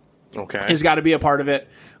 Okay. Has got to be a part of it,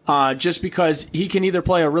 just because he can either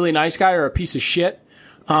play a really nice guy or a piece of shit.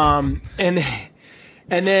 And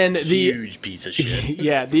then the huge piece of shit.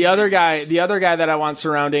 yeah, the other guy that I want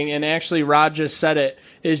surrounding, and actually Rod just said it,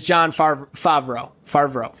 is Jon Favreau,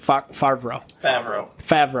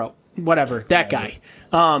 whatever, that guy.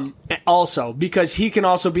 Also, because he can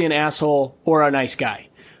also be an asshole or a nice guy.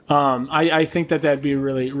 I think that'd be a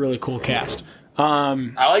really, really cool cast.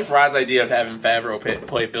 I like Rod's idea of having Favreau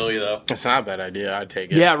play Billy, though. That's not a bad idea. I'd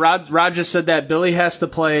take it. Yeah, Rod just said that Billy has to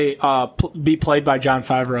be played by Jon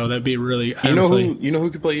Favreau. That'd be really. You know who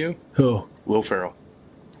could play you? Who? Will Ferrell.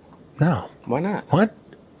 No. Why not? What?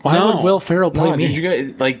 Why would Will Ferrell play me? Dude, you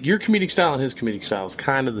guys, like your comedic style and his comedic style is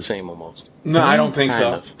kind of the same almost. No, I don't think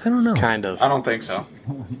so. I don't know. Kind of. I don't think so.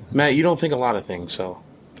 Matt, you don't think a lot of things, so.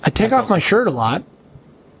 I take off my shirt a lot.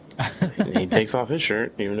 He takes off his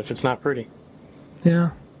shirt, even if it's not pretty.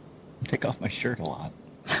 Yeah. Take off my shirt a lot.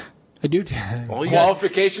 I do. All you got,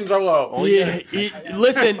 Qualifications are low.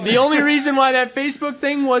 Listen, the only reason why that Facebook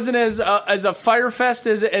thing wasn't as a fire fest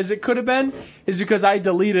as it could have been is because I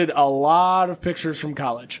deleted a lot of pictures from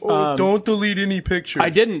college. don't delete any pictures. I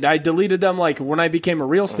didn't. I deleted them like when I became a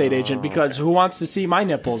real estate agent, because who wants to see my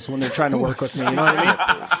nipples when they're trying to work with me? You know what I mean?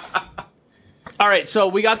 All right, so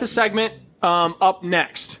we got the segment up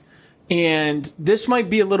next. And this might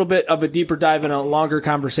be a little bit of a deeper dive and a longer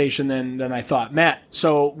conversation than I thought. Matt,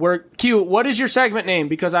 so Q, what is your segment name?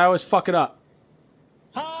 Because I always fuck it up.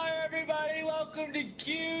 Hi, everybody. Welcome to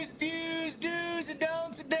Q's, Views, Do's, and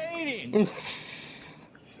Don'ts of Dating.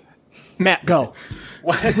 Matt, go.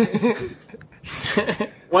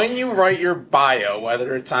 When you write your bio,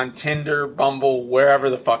 whether it's on Tinder, Bumble, wherever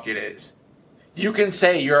the fuck it is, you can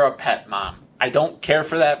say you're a pet mom. I don't care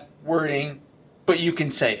for that wording, but you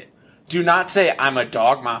can say it. Do not say, I'm a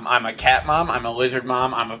dog mom, I'm a cat mom, I'm a lizard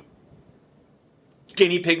mom, I'm a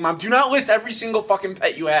guinea pig mom. Do not list every single fucking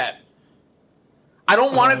pet you have. I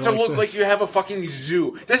don't want it to look like you have a fucking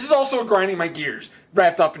zoo. This is also grinding my gears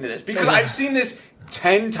wrapped up into this, because I've seen this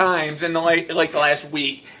 10 times in the last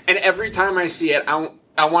week, and every time I see it,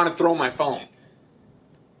 I want to throw my phone.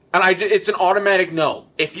 And it's an automatic no.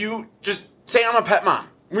 If you just say I'm a pet mom,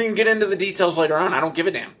 we can get into the details later on. I don't give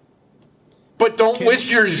a damn. But don't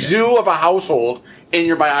list your zoo of a household in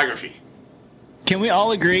your biography. Can we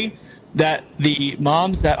all agree that the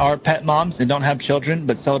moms that are pet moms and don't have children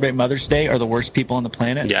but celebrate Mother's Day are the worst people on the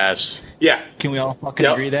planet? Yes. Yeah. Can we all fucking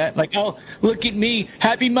agree that? Like, oh, look at me.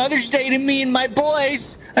 Happy Mother's Day to me and my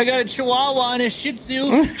boys. I got a Chihuahua and a Shih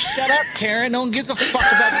Tzu. Shut up, Karen. No one gives a fuck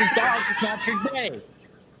about your dogs. It's not your day.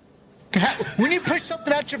 When you push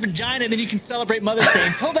something out your vagina, then you can celebrate Mother's Day.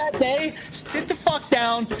 Until that day, sit the fuck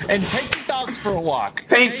down and take your dogs for a walk.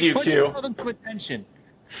 Thank you, Put Q. your to attention.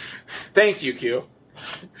 Thank you, Q.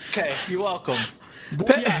 Okay, you're welcome.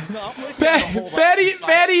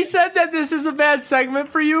 Fatty said that this is a bad segment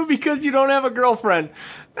for you because you don't have a girlfriend.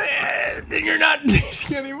 Then you're not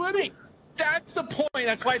dating anybody. That's the point.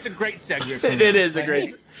 That's why it's a great segment. It is a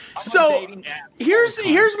great. So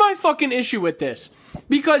here's my fucking issue with this,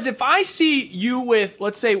 because if I see you with,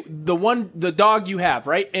 let's say, the dog you have,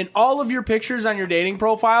 right, and all of your pictures on your dating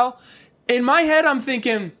profile, in my head I'm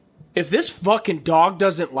thinking, if this fucking dog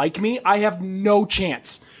doesn't like me, I have no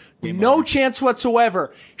chance. No chance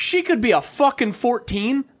whatsoever. She could be a fucking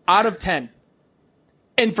 14 out of 10.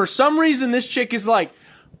 And for some reason, this chick is like,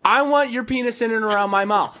 I want your penis in and around my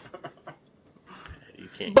mouth.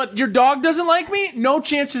 But your dog doesn't like me? No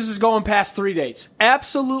chances is going past 3 dates.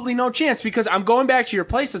 Absolutely no chance, because I'm going back to your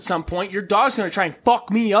place at some point. Your dog's going to try and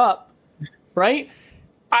fuck me up, right?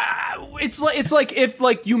 It's like if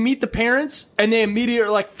you meet the parents and they immediately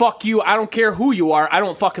are like, fuck you, I don't care who you are, I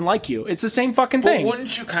don't fucking like you. It's the same fucking thing. But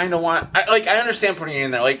wouldn't you kind of want, I understand putting it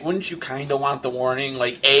in there, like, wouldn't you kind of want the warning,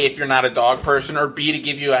 like, A, if you're not a dog person, or B, to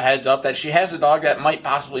give you a heads up that she has a dog that might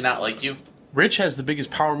possibly not like you? Rich has the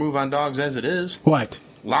biggest power move on dogs as it is. What?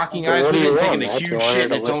 Locking eyes with it, taking a huge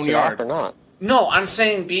shit in its own yard. Or not? No, I'm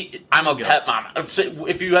saying I'm a pet mom.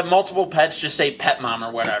 If you have multiple pets, just say pet mom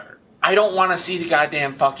or whatever. I don't want to see the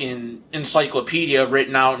goddamn fucking encyclopedia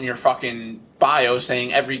written out in your fucking bio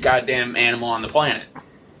saying every goddamn animal on the planet.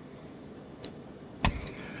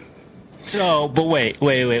 So, but wait.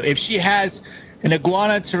 If she has an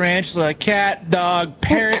iguana, tarantula, cat, dog,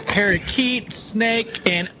 parrot, parakeet, snake,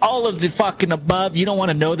 and all of the fucking above, you don't want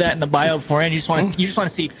to know that in the bio beforehand. You just want to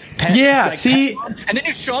see pet. Yeah, like, see, pet, and then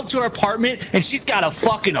you show up to her apartment and she's got a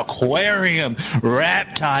fucking aquarium,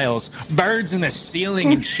 reptiles, birds in the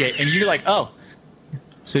ceiling and shit, and you're like, oh,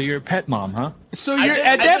 so you're a pet mom, huh? So you're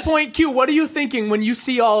at that point, Q. What are you thinking when you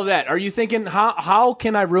see all of that? Are you thinking, how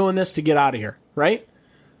can I ruin this to get out of here? Right?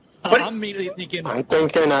 But I'm immediately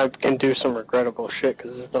thinking, I can do some regrettable shit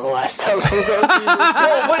because this is the last time I'm going to see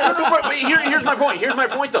this. Here's my point. Here's my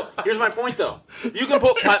point, though. You can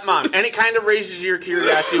put pet mom, and it kind of raises your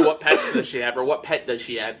curiosity. What pets does she have, or what pet does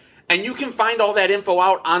she have? And you can find all that info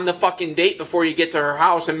out on the fucking date before you get to her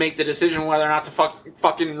house and make the decision whether or not to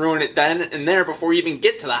fucking ruin it then and there before you even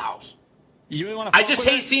get to the house. You really want to? I just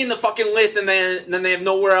hate seeing the fucking list and then they have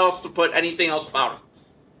nowhere else to put anything else about them.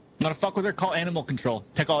 You want to fuck with her? Call animal control.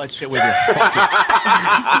 Take all that shit with you.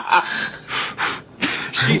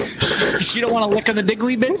 She don't want to lick on the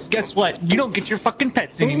diggly bits? Guess what? You don't get your fucking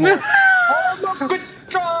pets anymore. Animal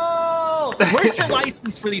control! Where's your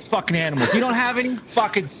license for these fucking animals? You don't have any?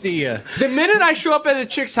 Fucking see ya. The minute I show up at a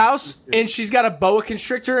chick's house and she's got a boa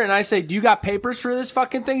constrictor and I say, do you got papers for this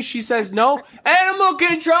fucking thing? She says, no. Animal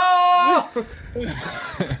control!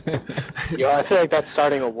 Yo, I feel like that's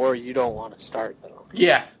starting a war you don't want to start, though.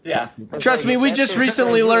 Yeah. Trust me, we just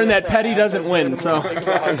recently learned that Petty doesn't win, so. Think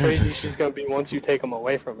about how crazy she's going to be once you take them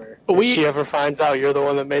away from her. We- If she ever finds out you're the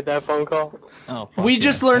one that made that phone call. Oh, fuck We yeah.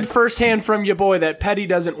 just learned firsthand from your boy that Petty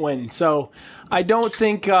doesn't win, so I don't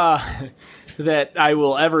think that I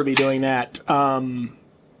will ever be doing that. That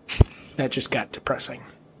just got depressing.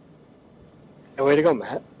 Hey, way to go,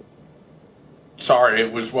 Matt. Sorry,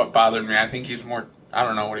 it was what bothered me. I think he's more... I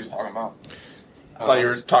don't know what he's talking about. I thought you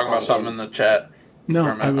were talking about something in the chat. No,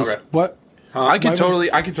 For a minute. I was... Okay. What? I could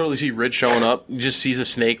totally see Rich showing up. He just sees a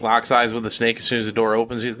snake, locks eyes with a snake as soon as the door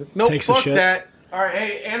opens. He's like, nope, Takes a fuck shit. that. All right,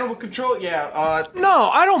 hey, animal control, yeah. No,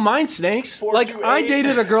 I don't mind snakes. 428. Like, I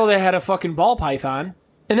dated a girl that had a fucking ball python,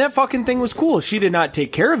 and that fucking thing was cool. She did not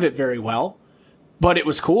take care of it very well, but it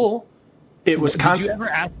was cool. It was Did constant. you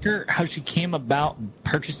ever ask her how she came about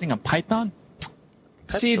purchasing a python?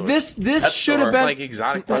 See, store. this Pet should have store, been like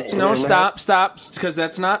exotic pets. No, stop, because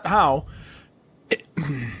that's not how.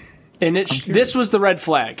 This was the red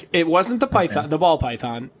flag. It wasn't the python, the ball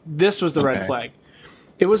python. This was the red flag.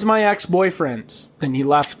 It was my ex-boyfriend's, and he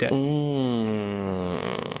left it. Mm.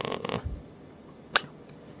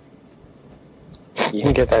 'Cause, I you know, mean, I, I You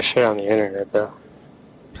can get that shit on the internet, though.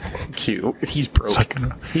 Cute. He's broke.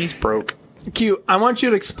 He's broke. Q, I want you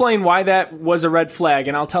to explain why that was a red flag,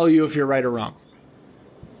 and I'll tell you if you're right or wrong.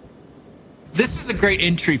 This is a great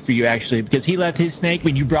entry for you, actually, because he left his snake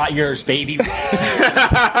when you brought yours, baby. That's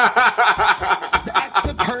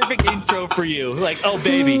the perfect intro for you. Like, oh,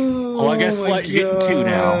 baby. Well, guess what? You're getting two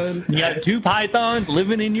now. You got 2 pythons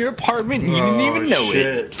living in your apartment, and you didn't even know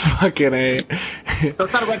it. Fucking A. So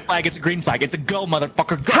it's not a red flag, it's a green flag. It's a go,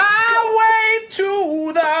 motherfucker, go. Highway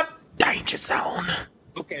to the danger zone.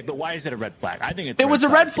 Okay, but why is it a red flag? I think it's It was a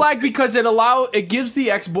red flag because it gives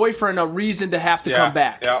the ex-boyfriend a reason to have to come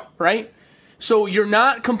back, right? So you're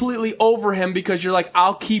not completely over him because you're like,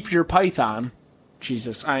 I'll keep your python.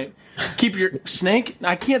 Jesus, keep your snake.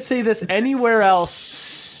 I can't say this anywhere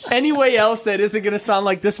else. Any way else that isn't going to sound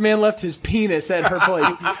like this man left his penis at her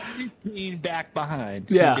place. Back behind.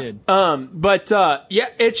 Yeah.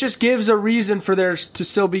 It just gives a reason for there to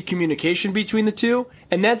still be communication between the two,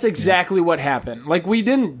 and that's exactly what happened. Like, we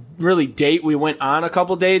didn't really date. We went on a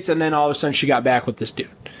couple dates, and then all of a sudden she got back with this dude.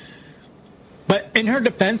 But in her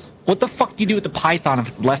defense, what the fuck do you do with the python if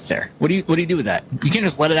it's left there? What do you do with that? You can't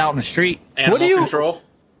just let it out in the street. Animal control.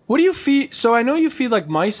 What do you feed? So I know you feed like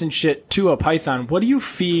mice and shit to a python. What do you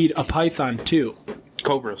feed a python to?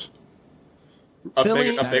 Cobras.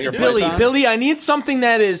 Billy, python? Billy, I need something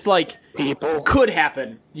that is like People. could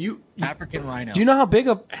happen. African rhino. Do you know how big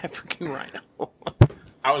a African rhino?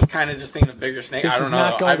 I was kind of just thinking of bigger snake. This I don't is know.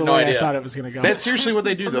 not I going have the no way idea. I thought it was going to go. That's seriously what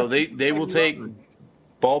they do, though. They will take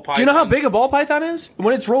ball pythons. Do you know how big a ball python is?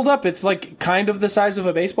 When it's rolled up, it's like kind of the size of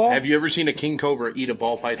a baseball. Have you ever seen a king cobra eat a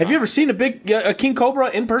ball python? Have you ever seen a king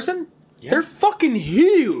cobra in person? Yeah. They're fucking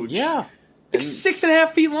huge. Yeah. Like 6.5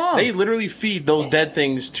 feet long. They literally feed those dead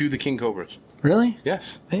things to the king cobras. Really?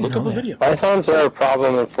 Yes. Look up a video. Pythons are a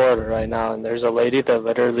problem in Florida right now, and there's a lady that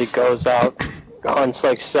literally goes out, hunts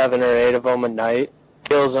like 7 or 8 of them a night,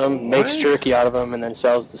 kills them, makes jerky out of them, and then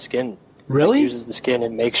sells the skin. Really? Like, uses the skin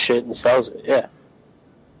and makes shit and sells it. Yeah.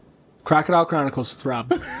 Crocodile Chronicles with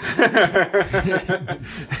Rob.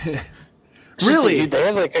 Really? They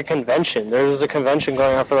have like a convention. There was a convention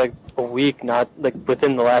going on for like a week, not like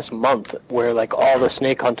within the last month, where like all the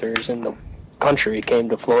snake hunters in the country came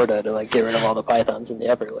to Florida to like get rid of all the pythons in the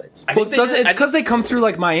Everglades. Well, it's because they come through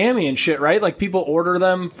like Miami and shit, right? Like people order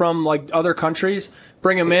them from like other countries,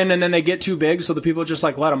 bring them in, and then they get too big, so the people just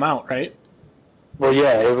like let them out, right? Well,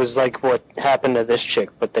 yeah, it was like what happened to this chick,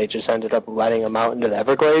 but they just ended up letting them out into the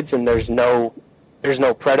Everglades, and there's no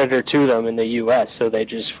predator to them in the U.S., so they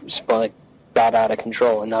just got out of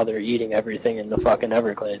control, and now they're eating everything in the fucking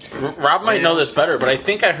Everglades. Rob might know this better, but I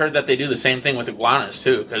think I heard that they do the same thing with iguanas,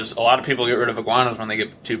 too, because a lot of people get rid of iguanas when they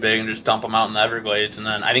get too big and just dump them out in the Everglades, and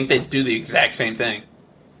then I think they do the exact same thing.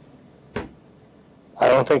 I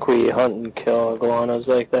don't think we hunt and kill iguanas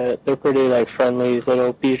like that. They're pretty, like, friendly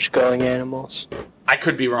little beach-going animals. I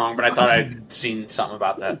could be wrong, but I thought I'd seen something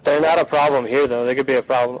about that. They're not a problem here, though. They could be a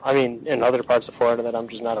problem, I mean, in other parts of Florida that I'm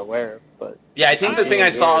just not aware of, but... Yeah, I think the thing I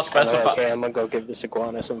saw specified... Okay, I'm gonna go give this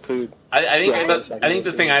iguana some food. I think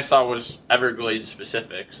the thing I saw was Everglades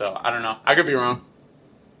specific, so I don't know. I could be wrong.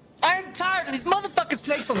 I'm tired of these motherfucking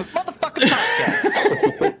snakes on this motherfucking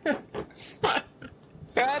podcast.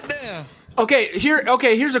 God damn. Okay,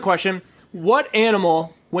 here's a question. What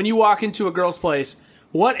animal, when you walk into a girl's place,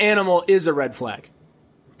 what animal is a red flag?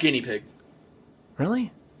 Guinea pig.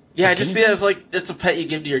 Really? Yeah, I just see it as like, it's a pet you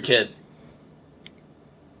give to your kid.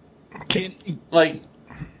 Like,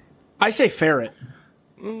 I say ferret.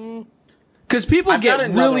 Because people get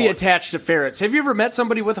really attached to ferrets. Have you ever met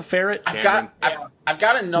somebody with a ferret? I've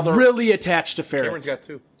got another... Really attached to ferrets. Cameron's got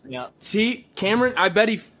 2. Yeah. See, Cameron, I bet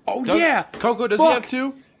he... yeah. Coco, does he have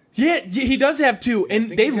 2? Yeah, he does have 2, and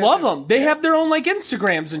they love them. They have their own, like,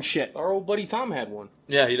 Instagrams and shit. Our old buddy Tom had one.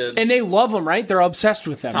 Yeah, he did. And they love them, right? They're obsessed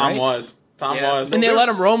with them, Tom right? was. And they let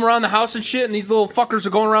them roam around the house and shit, and these little fuckers are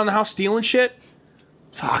going around the house stealing shit.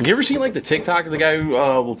 Fuck. You ever seen, like, the TikTok of the guy who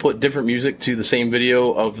will put different music to the same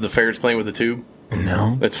video of the ferrets playing with the tube?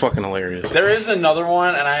 No. That's fucking hilarious. There is another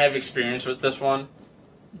one, and I have experience with this one.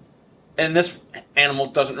 And this animal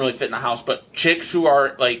doesn't really fit in a house, but chicks who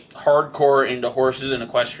are, like, hardcore into horses and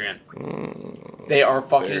equestrian, they are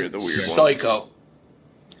fucking psycho. Ones.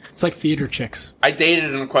 It's like theater chicks. I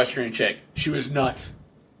dated an equestrian chick. She was nuts.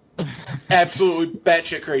 Absolutely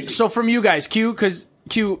batshit crazy. So from you guys, Q,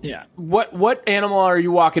 yeah. what animal are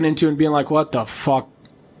you walking into and being like, what the fuck?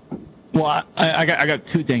 Well, I got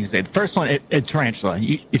two things to say. The first one, a tarantula.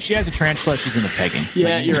 If she has a tarantula, she's into pegging.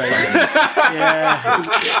 Yeah, you're right. Yeah.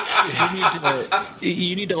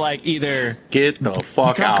 You need to like either Get the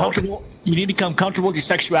fuck out. You need to become comfortable with your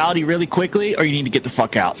sexuality really quickly, or you need to get the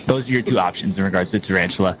fuck out. Those are your two options in regards to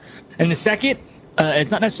tarantula. And the second,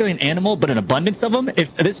 it's not necessarily an animal, but an abundance of them.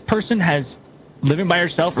 If this person has living by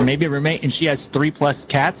herself or maybe a roommate and she has 3+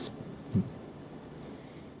 cats.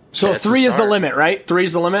 So That's 3 the is the start. limit, right? 3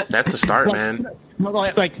 is the limit. That's a start, man.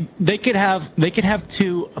 Like they could have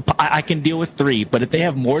 2. I can deal with 3, but if they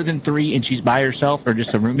have more than 3 and she's by herself or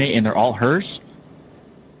just a roommate and they're all hers,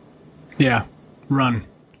 Yeah, run.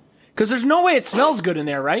 Because there's no way it smells good in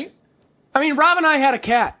there, right? I mean, Rob and I had a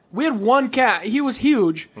cat. We had one cat. He was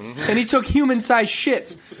huge, and he took human-sized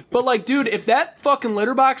shits. But, like, dude, if that fucking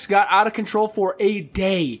litter box got out of control for a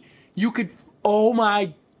day, you could... Oh,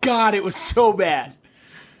 my God, it was so bad.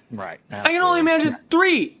 right? I can only imagine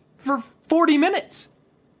 3 for 40 minutes.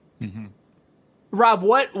 Rob,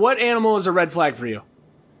 what animal is a red flag for you?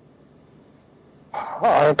 Oh,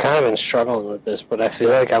 I've kind of been struggling with this, but I feel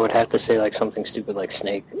like I would have to say like something stupid like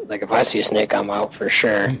snake. Like if I see a snake, I'm out for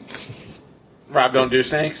sure. Rob, don't do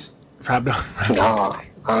snakes. Rob, don't. No,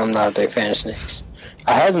 I'm not a big fan of snakes.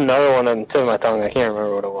 I had another one on the tip of my tongue. I can't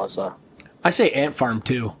remember what it was though. I say ant farm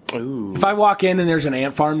too. Ooh. If I walk in and there's an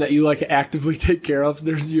ant farm that you like actively take care of,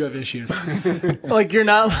 you have issues. Like you're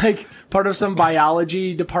not like part of some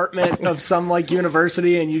biology department of some like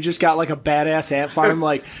university and you just got like a badass ant farm.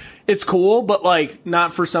 Like it's cool, but like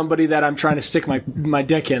not for somebody that I'm trying to stick my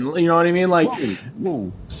dick in. You know what I mean? Like,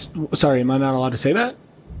 Whoa. Sorry, am I not allowed to say that?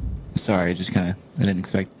 Sorry, I didn't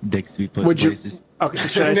expect dicks to be put Would in you? places. Okay,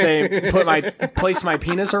 should I say place my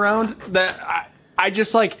penis around that? I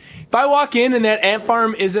just like if I walk in and that ant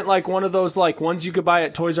farm isn't like one of those like ones you could buy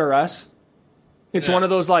at Toys R Us. It's one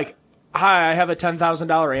of those like, hi, I have a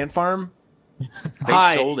 $10,000 ant farm.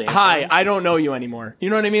 sold ant Hi, farms? I don't know you anymore.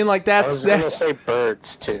 You know what I mean? Like I was gonna that's say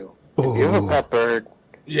birds too. If you have a pet bird,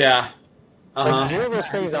 Yeah. like, do you know those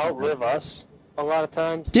things outlive us a lot of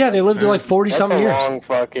times? yeah. They live to like 40 That's something a years. long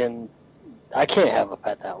fucking. I can't have a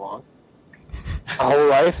pet that long. A whole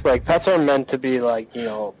life, like pets are meant to be like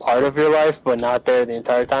part of your life, but not there the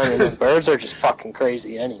entire time. And then birds are just fucking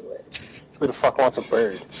crazy anyway. Who the fuck wants a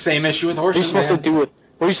bird? Same issue with What are you horses, supposed man. to do with?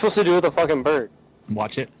 What are you supposed to do with a fucking bird?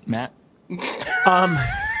 Watch it, Matt.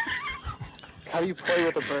 How do you play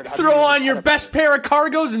with a bird? How do Throw you on your best pair of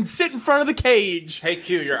cargos and sit in front of the cage. Hey,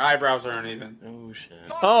 Q, your eyebrows are uneven. Oh, shit.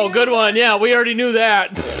 Oh, good one. Yeah, we already knew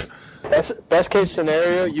that. Best case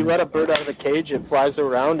scenario, you let a bird out of the cage, it flies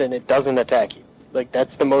around, and it doesn't attack you. Like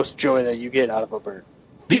that's the most joy that you get out of a bird.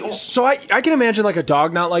 So I can imagine like a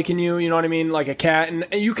dog not liking you, you know what I mean, like a cat, and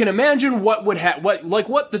you can imagine what would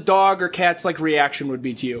what the dog or cat's like reaction would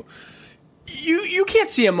be to you. You can't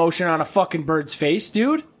see emotion on a fucking bird's face,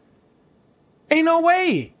 dude. Ain't no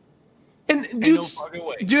way. And dude,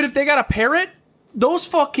 if they got a parrot, those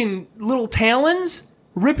fucking little talons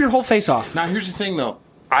rip your whole face off. Now, here's the thing, though.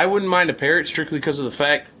 I wouldn't mind a parrot strictly because of the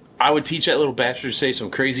fact I would teach that little bastard to say some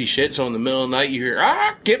crazy shit, so in the middle of the night you hear,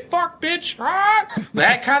 get fucked, bitch,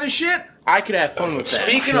 that kind of shit. I could have fun with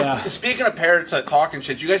that. Speaking of parrots that talk and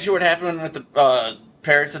shit, you guys hear what happened with the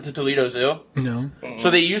parrots at the Toledo Zoo? No. So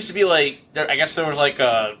they used to be like, I guess there was like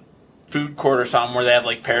a food court or something where they had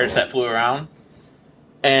like parrots that flew around.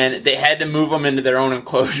 And they had to move them into their own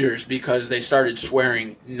enclosures because they started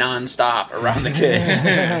swearing nonstop around the kids.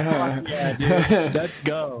 Yeah, dude. Let's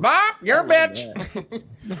go. Bob, you're a bitch.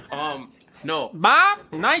 No, Bob,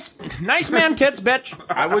 nice man tits, bitch.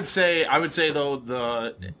 I would say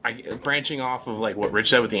though branching off of like what Rich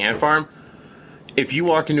said with the ant farm. If you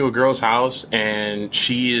walk into a girl's house and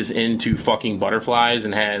she is into fucking butterflies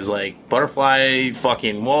and has like butterfly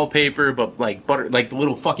fucking wallpaper, but like the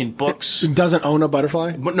little fucking books. Doesn't own a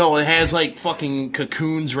butterfly? But no, it has like fucking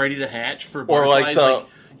cocoons ready to hatch for Or butterflies. like the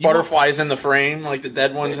butterflies in the frame, like the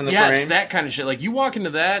dead ones in the frame. It's that kind of shit. Like you walk into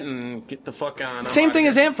that and get the fuck on. Same thing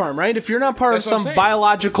as ant farm, right? If you're not part That's of what I'm some saying.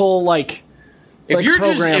 biological If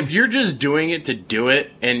program. you're just doing it to do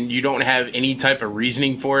it and you don't have any type of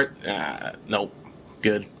reasoning for it, nope,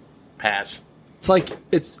 good, pass.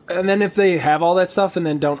 And then if they have all that stuff and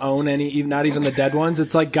then don't own any, not even the dead ones,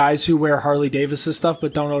 it's like guys who wear Harley Davidson stuff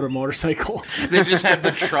but don't own a motorcycle. They just have the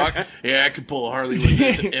truck. Yeah, I could pull a Harley with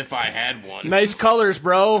this if I had one. Nice colors,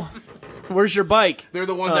 bro. Where's your bike? They're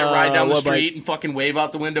the ones that ride down the what street bike? and fucking wave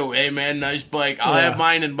out the window. Hey man, nice bike. I'll have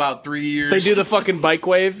mine in about 3 years. They do the fucking bike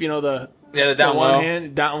wave, you know, the down one low.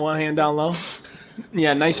 hand down low.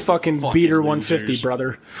 Yeah, nice fucking beater losers. 150,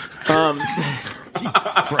 brother.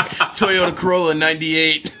 Toyota Corolla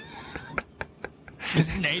 98. This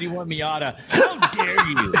is an 81 Miata. How dare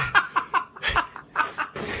you?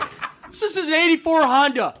 This is an 84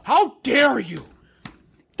 Honda. How dare you?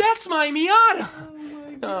 That's my Miata.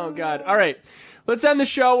 Oh, God. All right. Let's end the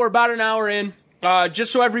show. We're about an hour in.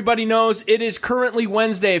 Just so everybody knows, it is currently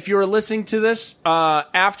Wednesday. If you're listening to this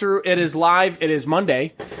after it is live, it is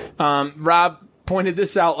Monday. Rob pointed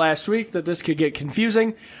this out last week that this could get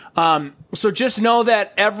confusing. So just know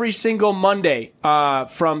that every single Monday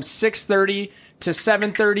from 6:30 to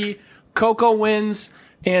 7:30, Coco Wins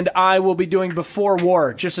and I will be doing Before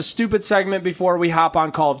War, just a stupid segment before we hop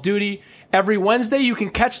on Call of Duty. Every Wednesday, you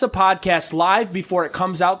can catch the podcast live before it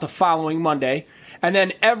comes out the following Monday. And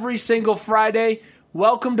then every single Friday,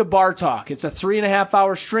 welcome to Bar Talk. It's a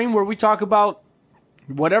 3.5-hour stream where we talk about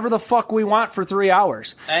whatever the fuck we want for 3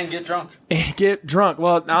 hours. And get drunk. And get drunk.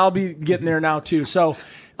 Well, I'll be getting there now, too. So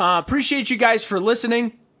appreciate you guys for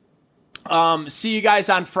listening. See you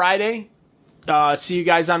guys on Friday. See you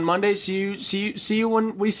guys on Monday. See you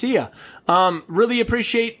when we see you. Really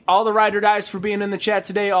appreciate all the Ride or Dies for being in the chat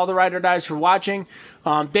today. All the Ride or Dies for watching.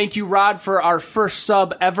 Thank you, Rod, for our first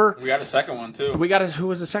sub ever. We got a second one too. Who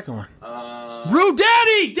was the second one? Rue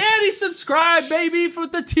Daddy subscribe, baby, for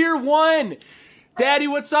the tier 1. Daddy,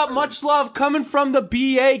 what's up? Much love coming from the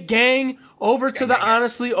BA gang over to the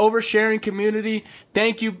honestly oversharing community.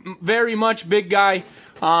 Thank you very much, big guy.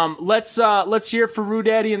 Let's hear for Rue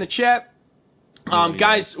Daddy in the chat.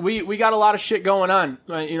 Guys, we got a lot of shit going on.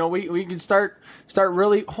 We can start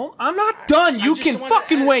really. I'm not done. You can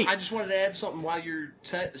fucking wait. I just wanted to add something while you're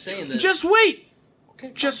saying this. Just wait.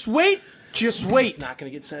 Okay, just wait. Just wait. It's not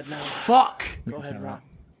gonna get said now. Fuck. Go ahead, Rob.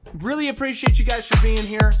 Really appreciate you guys for being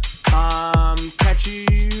here. Catch you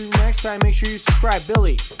next time. Make sure you subscribe,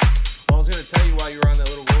 Billy. Well, I was gonna tell you while you were on that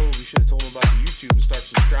little roll, we should have told them about the YouTube and start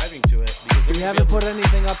subscribing to it. Because We haven't put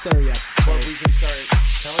anything up there yet. But we can start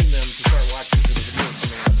telling them to start watching for the videos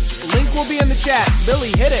coming out. Link will be in the chat.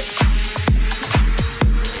 Billy, hit it.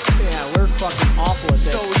 Yeah, we're fucking awful at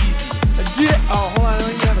this. So easy. Oh, hold on. I don't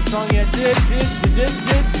even have a song yet.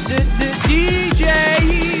 DJ.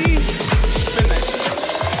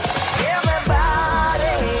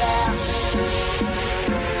 Everybody, yeah.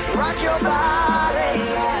 Rock your body,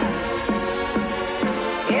 yeah.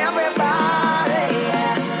 Everybody,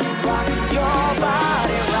 yeah. Rock your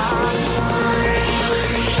body, rock.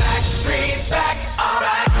 Back streets back,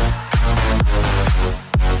 alright.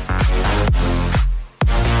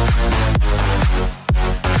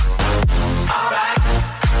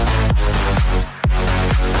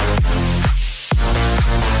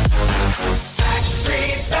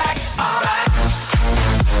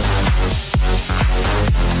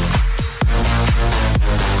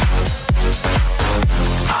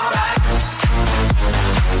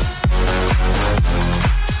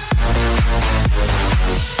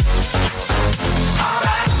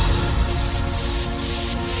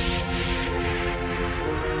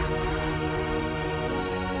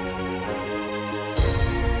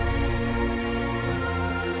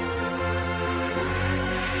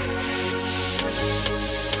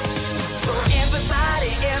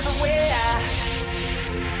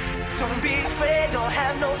 Don't be afraid, don't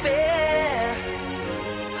have no fear.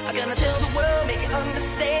 I'm gonna tell the world, make it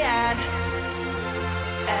understand.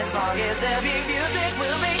 As long as there be music,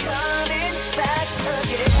 we'll be coming.